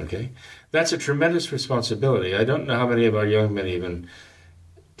 okay? That's a tremendous responsibility. I don't know how many of our young men even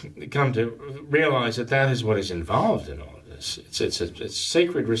come to realize that that is what is involved in all of this. It's a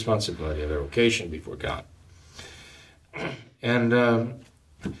sacred responsibility of their vocation before God. And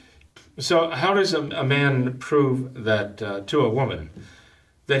so how does a man prove that to a woman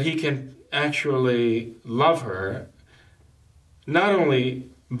that he can actually love her, not only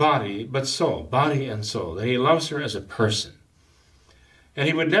body, but soul, body and soul, that he loves her as a person? And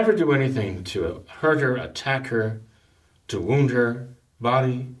he would never do anything to hurt her, attack her, to wound her,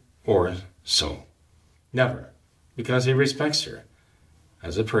 body or soul. Never. Because he respects her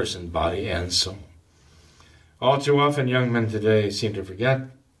as a person, body and soul. All too often, young men today seem to forget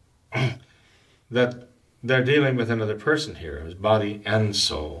that they're dealing with another person here, who's body and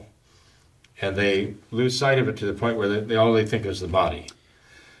soul. And they lose sight of it to the point where they all they think is the body.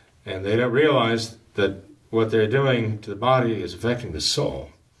 And they don't realize that what they're doing to the body is affecting the soul.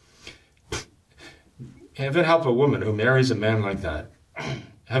 Heaven help a woman who marries a man like that.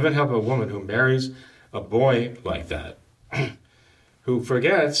 Heaven help a woman who marries a boy like that, who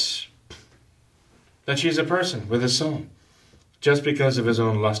forgets that she's a person with a soul, just because of his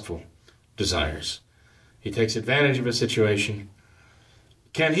own lustful desires. He takes advantage of a situation.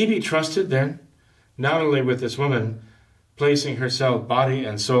 Can he be trusted then, not only with this woman placing herself, body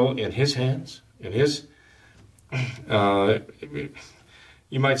and soul, in his hands, in his,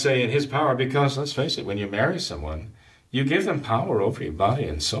 you might say in his power, because let's face it, when you marry someone, you give them power over your body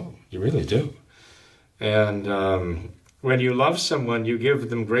and soul. You really do. And when you love someone, you give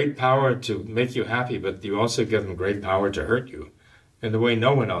them great power to make you happy, but you also give them great power to hurt you in the way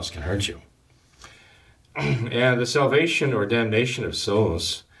no one else can hurt you. And the salvation or damnation of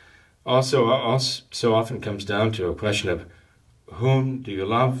souls also so often comes down to a question of whom do you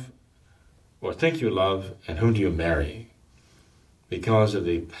love or think you love, and whom do you marry? Because of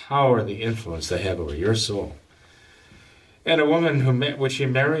the power and the influence they have over your soul. And a woman, would she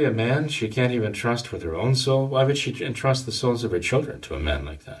marry a man she can't even trust with her own soul? Why would she entrust the souls of her children to a man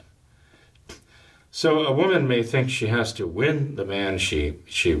like that? So a woman may think she has to win the man she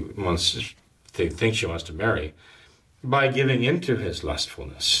wants to marry by giving into his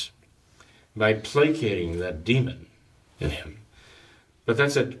lustfulness, by placating that demon in him. But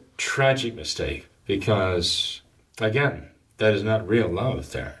that's a tragic mistake because, again, that is not real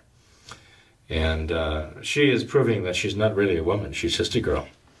love there. And she is proving that she's not really a woman. She's just a girl.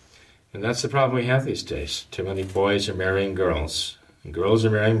 And that's the problem we have these days. Too many boys are marrying girls, and girls are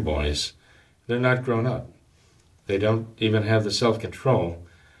marrying boys. They're not grown up. They don't even have the self-control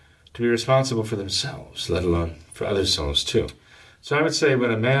to be responsible for themselves, let alone for other souls too. So I would say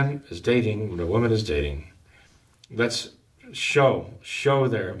when a man is dating, when a woman is dating, let's show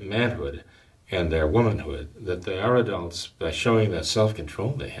their manhood and their womanhood, that they are adults by showing that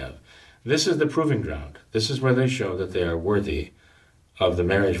self-control they have. This is the proving ground. This is where they show that they are worthy of the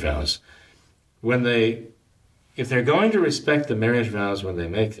marriage vows. If they're going to respect the marriage vows when they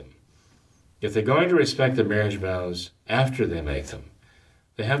make them, if they're going to respect the marriage vows after they make them,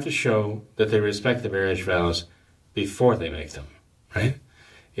 they have to show that they respect the marriage vows before they make them, right?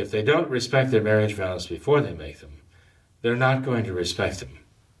 If they don't respect their marriage vows before they make them, they're not going to respect them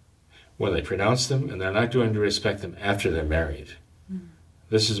when they pronounce them, and they're not going to respect them after they're married. Mm.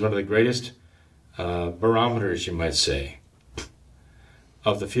 This is one of the greatest barometers, you might say,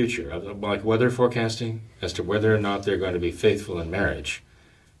 of the future, like weather forecasting, as to whether or not they're going to be faithful in marriage,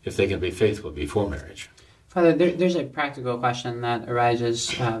 if they can be faithful before marriage. Father, there's a practical question that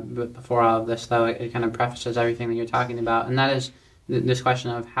arises before all of this, though it kind of prefaces everything that you're talking about, and that is this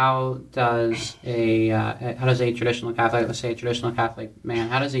question of how does a traditional Catholic, let's say a traditional Catholic man,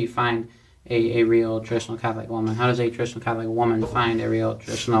 how does he find a real traditional Catholic woman? How does a traditional Catholic woman find a real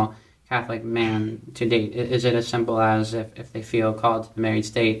traditional Catholic man to date? Is it as simple as if they feel called to the married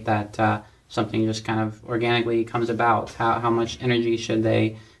state that something just kind of organically comes about? How much energy should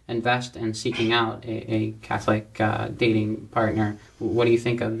they invest in seeking out a Catholic dating partner? What do you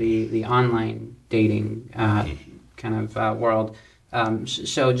think of the online dating kind of world?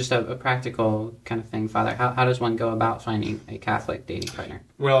 So just a practical kind of thing, Father. How does one go about finding a Catholic dating partner?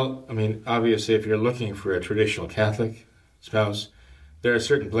 Well, I mean, obviously, if you're looking for a traditional Catholic spouse, there are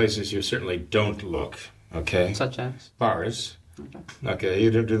certain places you certainly don't look, okay? Such as? Bars. Okay,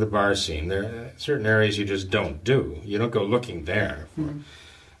 you don't do the bar scene. There are certain areas you just don't do. You don't go looking there.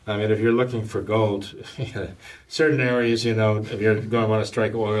 I mean, if you're looking for gold, certain areas, if you're going to want to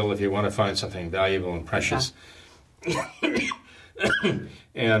strike oil, if you want to find something valuable and precious.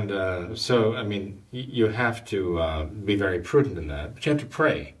 And so, I mean, you have to be very prudent in that, but you have to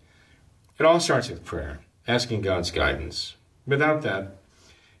pray. It all starts with prayer, asking God's guidance. Without that,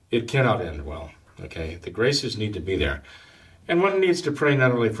 it cannot end well, okay? The graces need to be there. And one needs to pray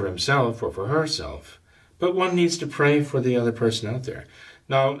not only for himself or for herself, but one needs to pray for the other person out there.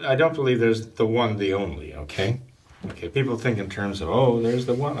 Now, I don't believe there's the one, the only, okay? Okay, people think in terms of, oh, there's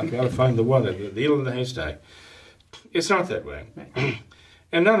the one, I've got to find the one, the needle in the haystack. It's not that way.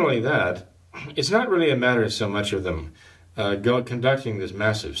 And not only that, it's not really a matter so much of them conducting this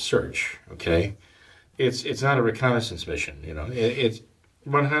massive search, okay? It's not a reconnaissance mission,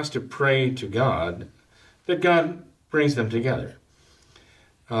 one has to pray to God that God brings them together.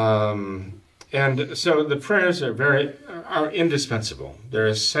 And so the prayers are indispensable. They're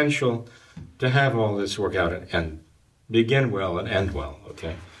essential to have all this work out and begin well and end well,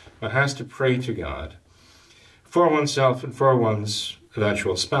 okay? One has to pray to God for oneself and for one's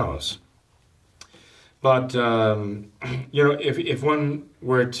eventual spouse. But, if one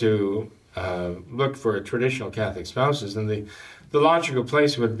were to look for traditional Catholic spouses, then the logical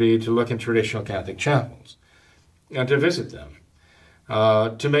place would be to look in traditional Catholic chapels and to visit them,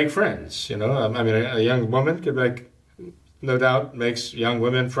 to make friends. I mean, a young woman could no doubt makes young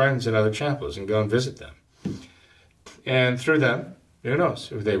women friends in other chapels and go and visit them. And through them, who knows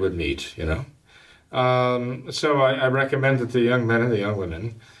who they would meet, So I recommend that the young men and the young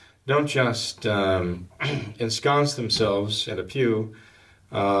women don't just ensconce themselves in a pew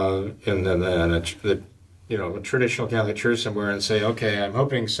in a traditional Catholic church somewhere and say, okay, I'm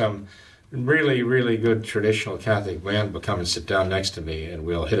hoping some really, really good traditional Catholic man will come and sit down next to me and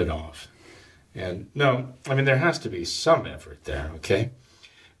we'll hit it off. And no, I mean, there has to be some effort there, okay?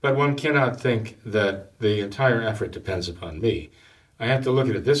 But one cannot think that the entire effort depends upon me. I have to look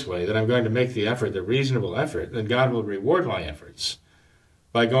at it this way, that I'm going to make the effort, the reasonable effort, and God will reward my efforts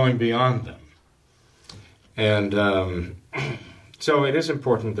by going beyond them. And so it is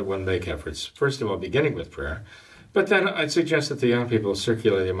important that one make efforts, first of all, beginning with prayer, but then I'd suggest that the young people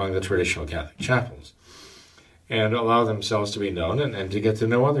circulate among the traditional Catholic chapels and allow themselves to be known and to get to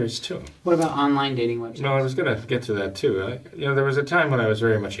know others too. What about online dating websites? No, I was going to get to that too. There was a time when I was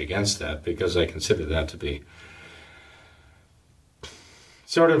very much against that because I considered that to be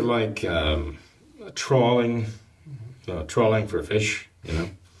sort of like trawling for fish,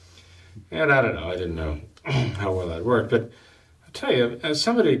 And I don't know, I didn't know how well that worked. But I'll tell you, as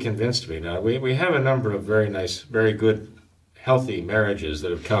somebody convinced me now, we have a number of very nice, very good, healthy marriages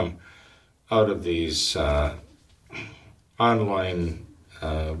that have come out of these online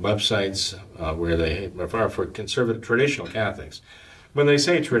websites where they are for conservative, traditional Catholics. When they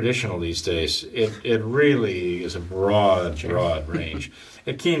say traditional these days, it really is a broad range.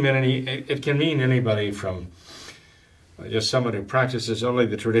 It can mean anybody from just someone who practices only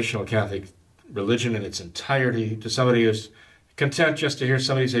the traditional Catholic religion in its entirety to somebody who's content just to hear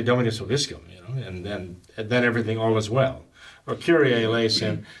somebody say Dominus Vobiscum, and then everything all is well. Or Kyrie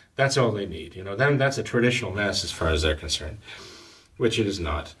eleison, that's all they need. Then that's a traditional Mass as far as they're concerned, which it is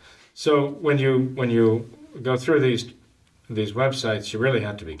not. So when you go through these websites, you really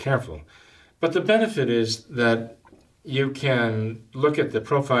have to be careful. But the benefit is that you can look at the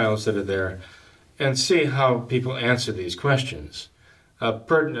profiles that are there and see how people answer these questions,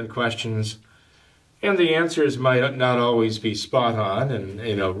 pertinent questions. And the answers might not always be spot on and,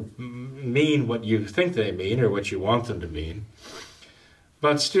 mean what you think they mean or what you want them to mean.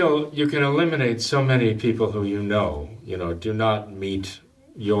 But still, you can eliminate so many people who do not meet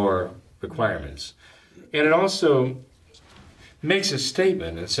your requirements. And it also makes a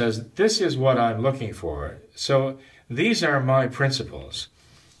statement and says, this is what I'm looking for. So these are my principles.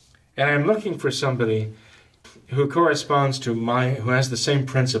 And I'm looking for somebody who corresponds to who has the same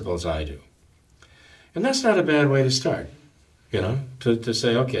principles I do. And that's not a bad way to start, to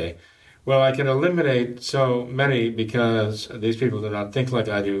say, okay, well, I can eliminate so many because these people do not think like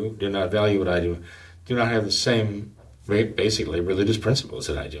I do not value what I do not have the same, basically, religious principles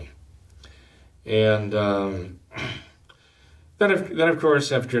that I do. And then, of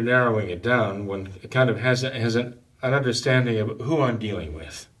course, after narrowing it down, one kind of has an understanding of who I'm dealing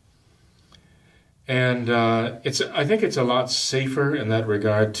with. And I think it's a lot safer in that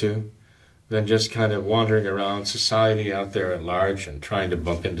regard, too, than just kind of wandering around society out there at large and trying to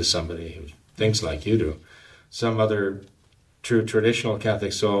bump into somebody who thinks like you do. Some other true traditional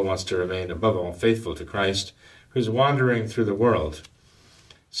Catholic soul wants to remain, above all, faithful to Christ, who's wandering through the world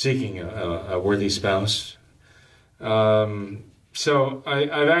seeking a worthy spouse. So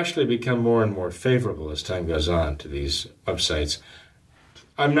I've actually become more and more favorable as time goes on to these websites.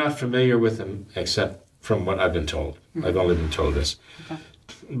 I'm not familiar with them except from what I've been told. I've only been told this. Okay.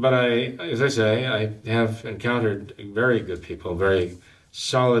 But as I say, I have encountered very good people, very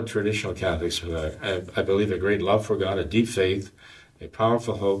solid traditional Catholics who I believe a great love for God, a deep faith, a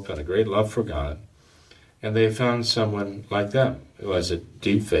powerful hope, and a great love for God. And they found someone like them who has a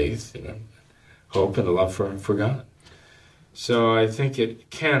deep faith, hope, and a love for God. So I think it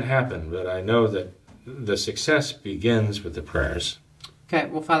can happen, but I know that the success begins with the prayers. Okay,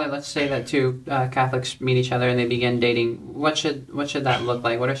 well, Father, let's say that two Catholics meet each other and they begin dating. What should that look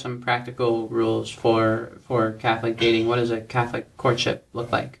like? What are some practical rules for Catholic dating? What does a Catholic courtship look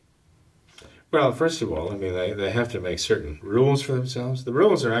like? Well, first of all, they have to make certain rules for themselves. The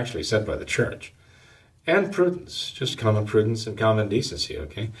rules are actually set by the Church. And prudence, just common prudence and common decency,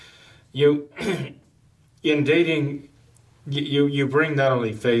 okay? In dating, you bring not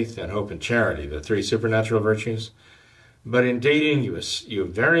only faith and hope and charity, the three supernatural virtues, but in dating, you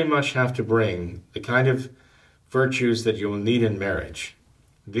very much have to bring the kind of virtues that you will need in marriage.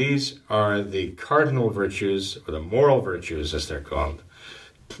 These are the cardinal virtues, or the moral virtues, as they're called.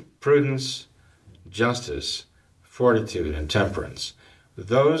 Prudence, justice, fortitude, and temperance.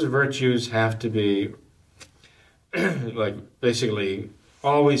 Those virtues have to be, basically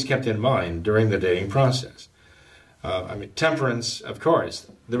always kept in mind during the dating process. Temperance, of course,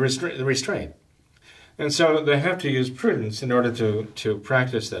 the restraint. And so they have to use prudence in order to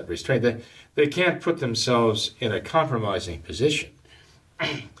practice that restraint. They can't put themselves in a compromising position.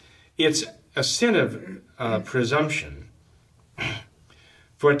 It's a sin of presumption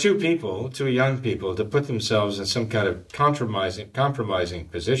for two young people, to put themselves in some kind of compromising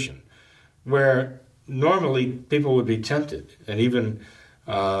position where normally people would be tempted, and even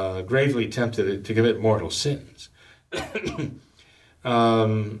gravely tempted to commit mortal sins.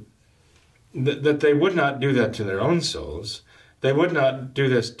 That they would not do that to their own souls. They would not do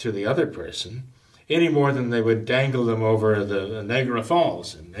this to the other person any more than they would dangle them over the Niagara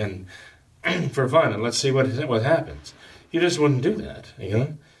Falls and for fun, and let's see what happens. You just wouldn't do that,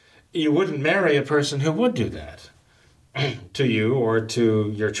 You wouldn't marry a person who would do that to you or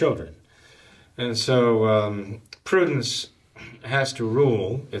to your children. And so prudence has to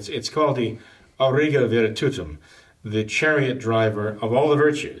rule. It's called the auriga virtutum, the chariot driver of all the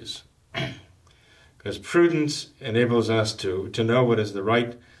virtues. Because prudence enables us to know what is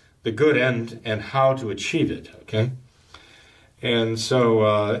the good end, and how to achieve it, okay? And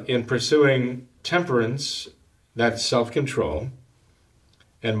so in pursuing temperance, that's self-control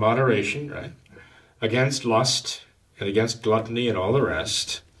and moderation, right? Against lust and against gluttony and all the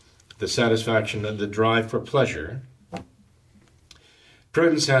rest, the satisfaction and the drive for pleasure.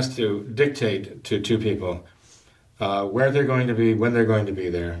 Prudence has to dictate to two people where they're going to be, when they're going to be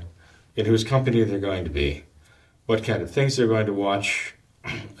there, in whose company they're going to be, what kind of things they're going to watch,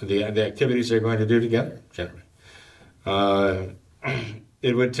 the activities they're going to do together, generally.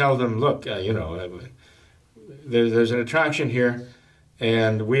 It would tell them, look, there's an attraction here,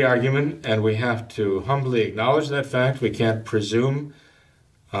 and we are human, and we have to humbly acknowledge that fact. We can't presume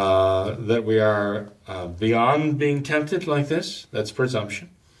that we are beyond being tempted like this. That's presumption.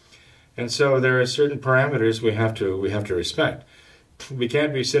 And so there are certain parameters we have to respect. We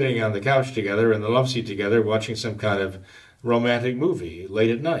can't be sitting on the couch together in the love seat together watching some kind of romantic movie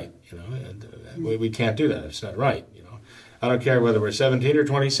late at night. And we can't do that. It's not right. I don't care whether we're 17 or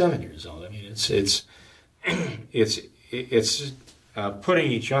 27 years old. I mean, it's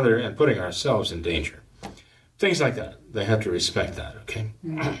putting each other and putting ourselves in danger. Things like that. They have to respect that. Okay.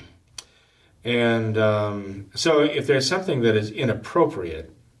 And so if there's something that is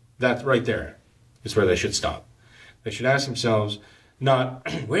inappropriate, that right there is where they should stop. They should ask themselves,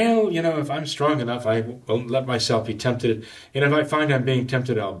 not, well, if I'm strong enough, I won't let myself be tempted. And if I find I'm being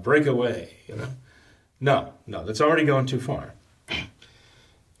tempted, I'll break away, No, that's already going too far.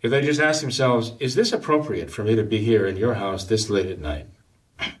 If they just ask themselves, is this appropriate for me to be here in your house this late at night?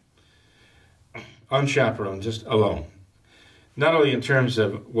 Unchaperoned, just alone. Not only in terms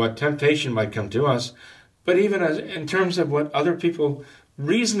of what temptation might come to us, but even in terms of what other people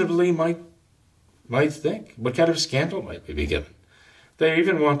reasonably might think. What kind of scandal might we be given? They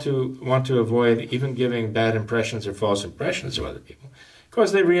even want to avoid even giving bad impressions or false impressions of other people,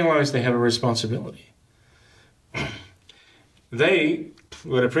 because they realize they have a responsibility. They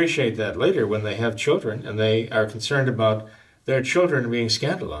would appreciate that later when they have children and they are concerned about their children being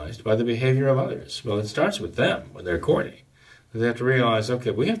scandalized by the behavior of others. Well, it starts with them when they're courting. They have to realize,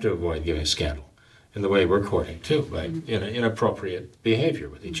 okay, we have to avoid giving scandal in the way we're courting too, right? Inappropriate behavior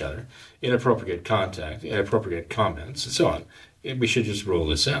with each other, inappropriate contact, inappropriate comments, and so on. We should just rule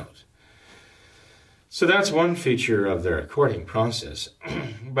this out. So that's one feature of their courting process.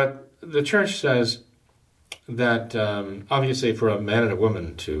 But the church says that obviously for a man and a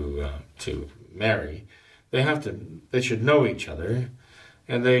woman to marry, they should know each other,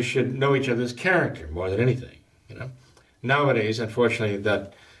 and they should know each other's character more than anything. Nowadays, unfortunately,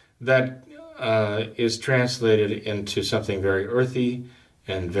 that is translated into something very earthy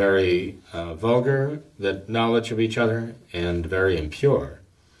and very vulgar, that knowledge of each other, and very impure.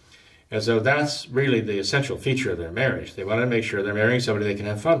 And so that's really the essential feature of their marriage. They want to make sure they're marrying somebody they can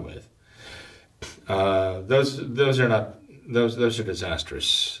have fun with. Those are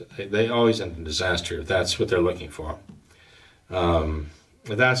disastrous. They always end in disaster if that's what they're looking for.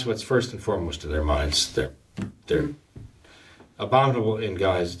 That's what's first and foremost in their minds. They're abominable in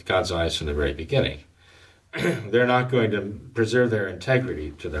God's eyes from the very beginning. They're not going to preserve their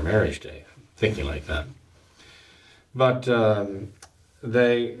integrity to their marriage day, thinking like that. But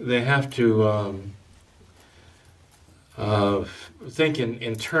they have to think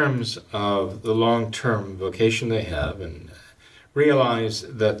in terms of the long-term vocation they have, and realize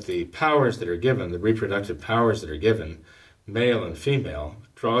that the powers that are given, the reproductive powers that are given, male and female,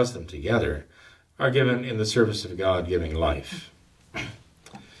 draws them together, are given in the service of God giving life.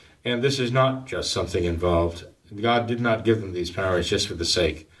 And this is not just something involved. God did not give them these powers just for the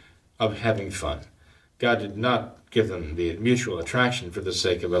sake of having fun. God did not give them the mutual attraction for the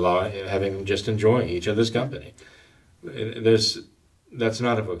sake of having them just enjoy each other's company. That's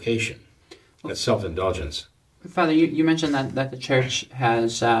not a vocation. That's self-indulgence. Father, you mentioned that the church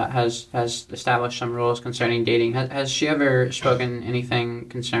has established some rules concerning dating. Has she ever spoken anything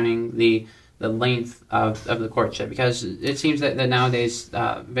concerning the length of the courtship? Because it seems that nowadays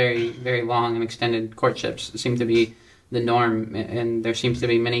very, very long and extended courtships seem to be the norm, and there seems to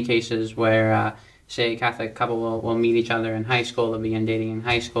be many cases where say a Catholic couple will meet each other in high school, they'll begin dating in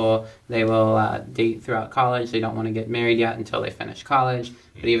high school, they will date throughout college, they don't want to get married yet until they finish college,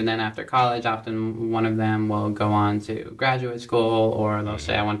 but even then after college, often one of them will go on to graduate school, or they'll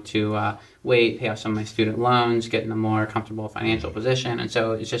say, I want to wait, pay off some of my student loans, get in a more comfortable financial position, and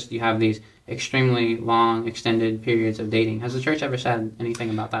so it's just you have these extremely long, extended periods of dating. Has the church ever said anything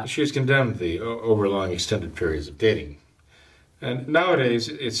about that? She's condemned the overlong, extended periods of dating. And nowadays,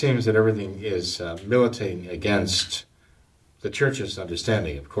 it seems that everything is militating against the church's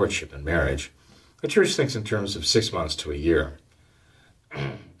understanding of courtship and marriage. The church thinks in terms of 6 months to a year.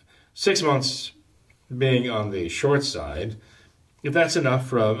 6 months being on the short side, if that's enough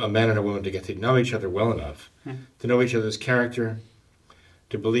for a man and a woman to get to know each other well enough, to know each other's character,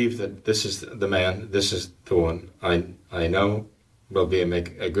 to believe that this is the man, this is the one I know will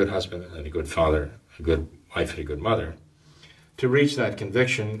make a good husband and a good father, a good wife and a good mother, to reach that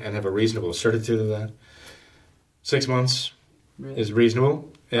conviction and have a reasonable certitude of that. 6 months is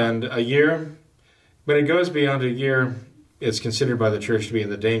reasonable. And a year, when it goes beyond a year, it's considered by the church to be in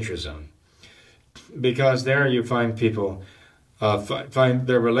the danger zone. Because there you find people, find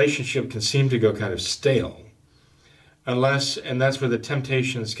their relationship can seem to go kind of stale. and that's where the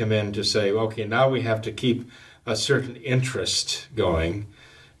temptations come in to say, okay, now we have to keep a certain interest going,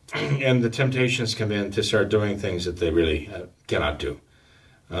 and the temptations come in to start doing things that they really cannot do,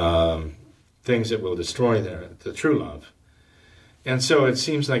 things that will destroy the true love. And so it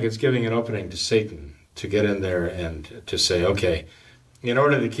seems like it's giving an opening to Satan to get in there and to say, okay, in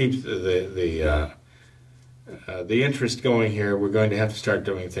order to keep the interest going here, we're going to have to start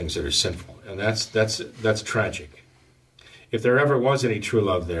doing things that are sinful, and that's tragic. If there ever was any true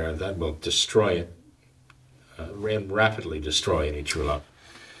love there, that will destroy it, and rapidly destroy any true love.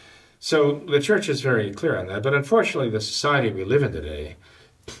 So the church is very clear on that, but unfortunately the society we live in today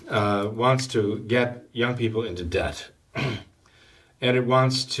wants to get young people into debt, and it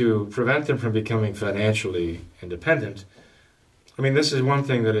wants to prevent them from becoming financially independent. I mean, this is one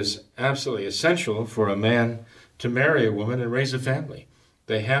thing that is absolutely essential for a man to marry a woman and raise a family.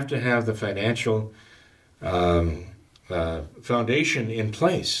 They have to have the financial foundation in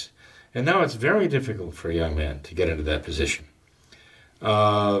place. And now it's very difficult for a young man to get into that position.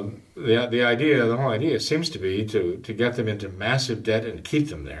 The whole idea seems to be to get them into massive debt and keep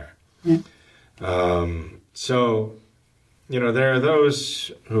them there. So, there are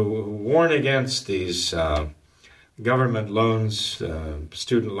those who warn against these government loans,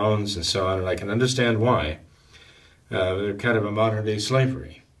 student loans, and so on, and I can understand why. They're kind of a modern-day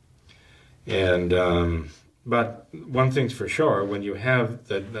slavery. And but one thing's for sure, when you have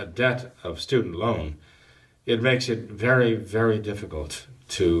the debt of student loan, it makes it very, very difficult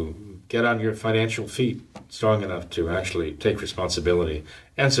to get on your financial feet strong enough to actually take responsibility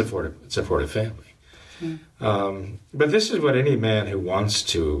and support a family. But this is what any man who wants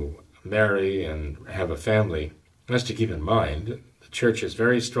to marry and have a family has to keep in mind. The church is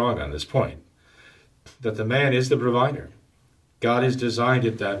very strong on this point, that the man is the provider. God has designed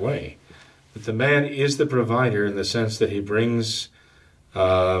it that way. That the man is the provider in the sense that he brings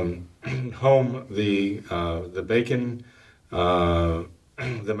home the bacon, the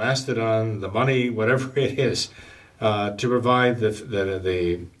mastodon, the money, whatever it is, to provide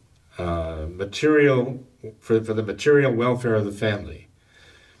the material for the material welfare of the family.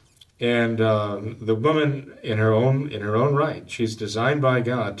 And the woman, in her own right, she's designed by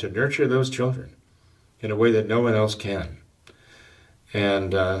God to nurture those children in a way that no one else can.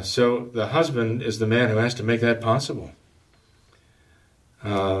 And so the husband is the man who has to make that possible.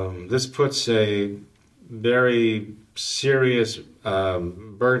 This puts a very serious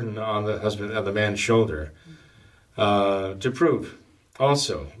burden on the man's shoulder to prove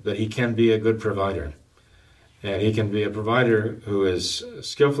also that he can be a good provider. And he can be a provider who is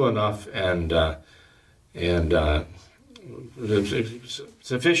skillful enough and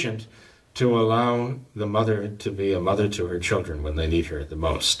sufficient to allow the mother to be a mother to her children when they need her the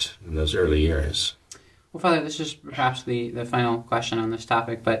most in those early years. Well, Father, this is perhaps the final question on this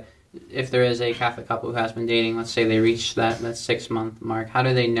topic, but if there is a Catholic couple who has been dating, let's say they reach that 6-month mark, how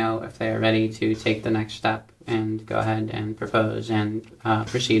do they know if they are ready to take the next step and go ahead and propose and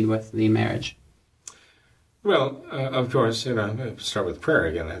proceed with the marriage? Well, of course, start with prayer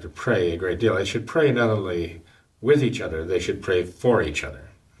again. I have to pray a great deal. They should pray not only with each other, they should pray for each other,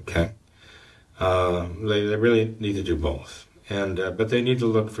 okay? They really need to do both, but they need to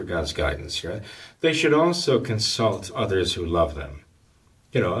look for God's guidance. Right? They should also consult others who love them.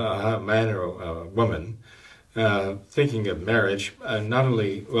 A man or a woman thinking of marriage, not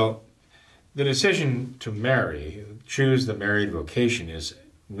only, the decision to marry, choose the married vocation is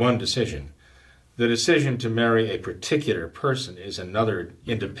one decision. The decision to marry a particular person is another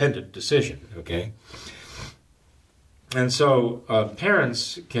independent decision, okay? And so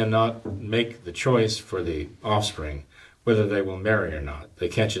parents cannot make the choice for the offspring whether they will marry or not. They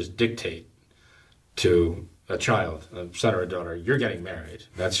can't just dictate to a child, a son or a daughter, you're getting married.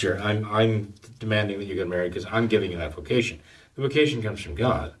 That's I'm demanding that you get married because I'm giving you that vocation. The vocation comes from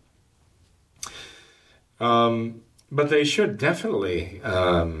God. But they should definitely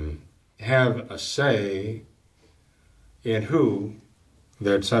have a say in who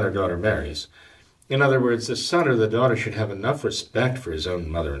their son or daughter marries. In other words, the son or the daughter should have enough respect for his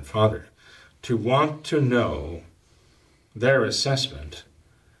own mother and father to want to know their assessment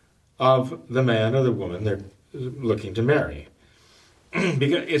of the man or the woman they're looking to marry.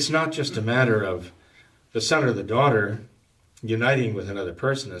 Because it's not just a matter of the son or the daughter uniting with another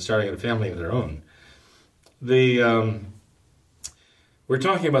person and starting a family of their own. We're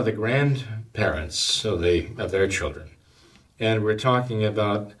talking about the grandparents of their children, and we're talking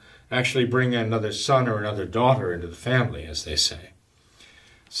about actually bringing another son or another daughter into the family, as they say.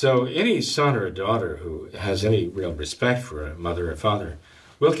 So any son or a daughter who has any real respect for a mother or father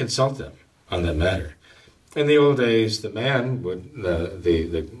will consult them on that matter. In the old days, the man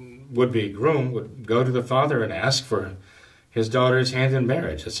the would-be groom would go to the father and ask for his daughter's hand in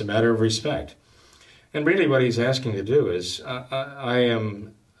marriage. It's a matter of respect. And really what he's asking to do is, I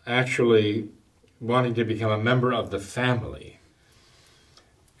am actually wanting to become a member of the family.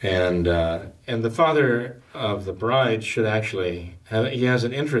 And the father of the bride should actually he has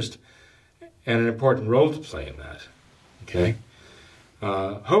an interest and an important role to play in that. Okay?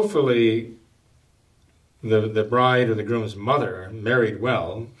 Hopefully the bride or the groom's mother married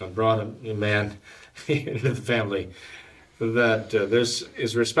well and brought a man into the family that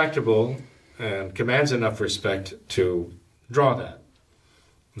is respectable and commands enough respect to draw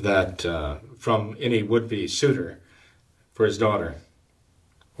that from any would-be suitor for his daughter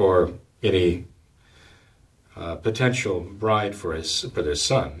or any potential bride for their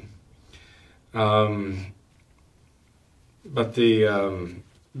son. But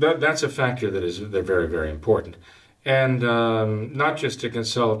that's a factor they're very, very important. And not just to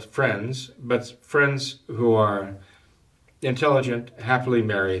consult friends, but friends who are intelligent, happily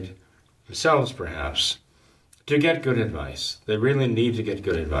married, themselves perhaps, to get good advice. They really need to get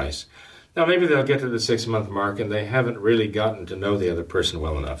good advice. Now maybe they'll get to the 6-month mark and they haven't really gotten to know the other person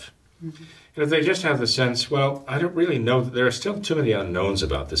well enough. Mm-hmm. And if they just have the sense, well, I don't really know, there are still too many unknowns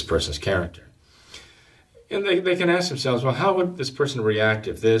about this person's character. And they can ask themselves, well, how would this person react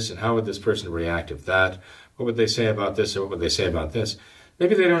if this, and how would this person react if that? What would they say about this, or what would they say about this?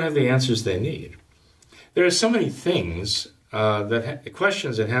 Maybe they don't have the answers they need. There are so many things,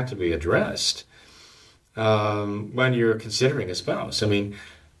 questions that have to be addressed when you're considering a spouse. I mean,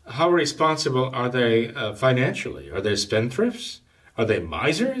 how responsible are they financially? Are they spendthrifts? Are they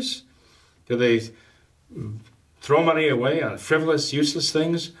misers? Do they throw money away on frivolous, useless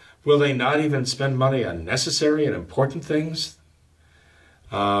things? Will they not even spend money on necessary and important things?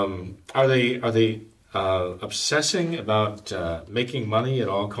 Are they obsessing about making money at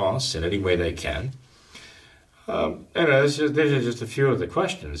all costs in any way they can? These are just a few of the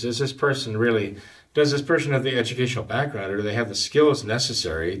questions. Does this person have the educational background, or do they have the skills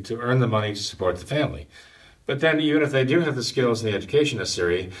necessary to earn the money to support the family? But then, even if they do have the skills and the education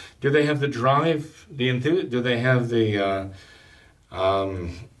necessary, do they have the drive, do they have the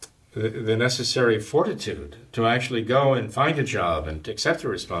necessary fortitude to actually go and find a job and to accept the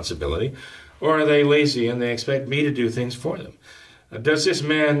responsibility? Or are they lazy and they expect me to do things for them? Does this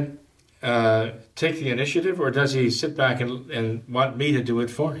man take the initiative, or does he sit back and want me to do it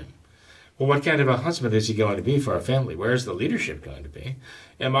for him? Well, what kind of a husband is he going to be for our family? Where's the leadership going to be?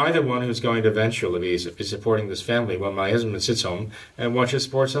 Am I the one who's going to eventually be supporting this family while my husband sits home and watches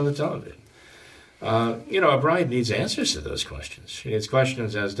sports on the television? A bride needs answers to those questions. She needs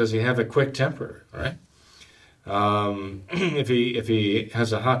questions as, does he have a quick temper, right? If he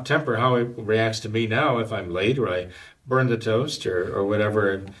has a hot temper, how he reacts to me now if I'm late, or I burn the toast or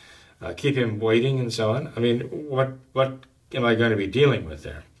whatever, and keep him waiting and so on. I mean, what am I going to be dealing with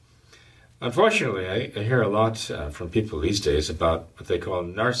there? Unfortunately, I hear a lot from people these days about what they call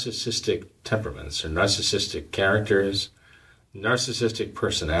narcissistic temperaments, or narcissistic characters, narcissistic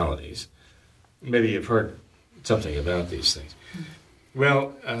personalities. Maybe you've heard something about these things.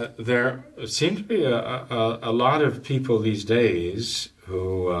 Well, there seem to be a lot of people these days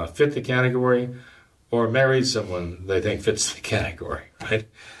who fit the category, or married someone they think fits the category, right?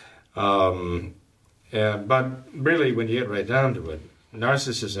 But really, when you get right down to it,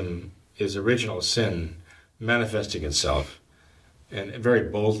 narcissism is original sin manifesting itself, and very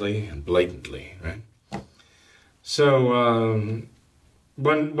boldly and blatantly, right? So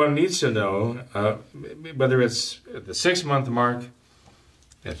one needs to know whether it's at the 6-month mark,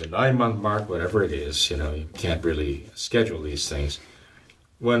 at the 9-month mark, whatever it is. You can't really schedule these things.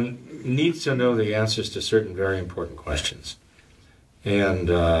 One needs to know the answers to certain very important questions. And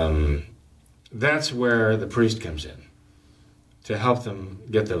that's where the priest comes in, to help them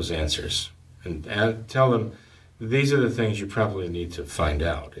get those answers and tell them, these are the things you probably need to find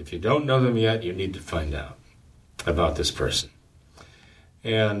out. If you don't know them yet, you need to find out about this person.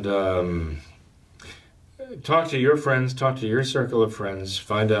 And talk to your friends, talk to your circle of friends,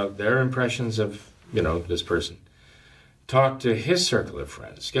 find out their impressions of, this person. Talk to his circle of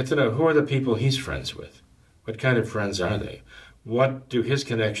friends. Get to know, who are the people he's friends with? What kind of friends are they? What do his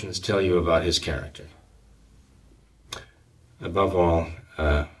connections tell you about his character? Above all,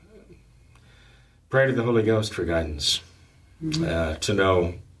 pray to the Holy Ghost for guidance, to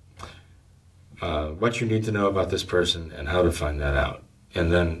know what you need to know about this person and how to find that out,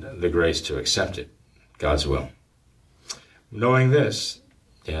 and then the grace to accept it, God's will. Knowing this,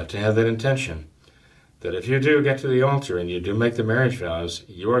 you have to have that intention that if you do get to the altar and you do make the marriage vows,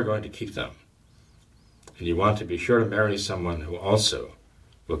 you are going to keep them. and you want to be sure to marry someone who also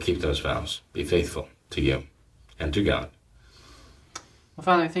will keep those vows, be faithful to you and to God. Well,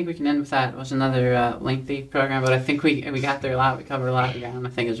 Father, I think we can end with that. It was another lengthy program, but I think we got through a lot. We covered a lot of ground.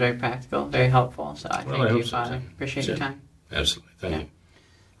 I think it was very practical, very helpful. So I thank you, Father. Appreciate your time. Absolutely. Thank you.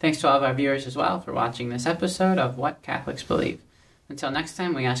 Thanks to all of our viewers as well for watching this episode of What Catholics Believe. Until next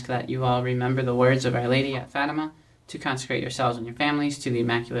time, we ask that you all remember the words of Our Lady at Fatima, to consecrate yourselves and your families to the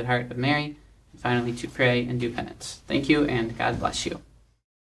Immaculate Heart of Mary, and finally to pray and do penance. Thank you, and God bless you.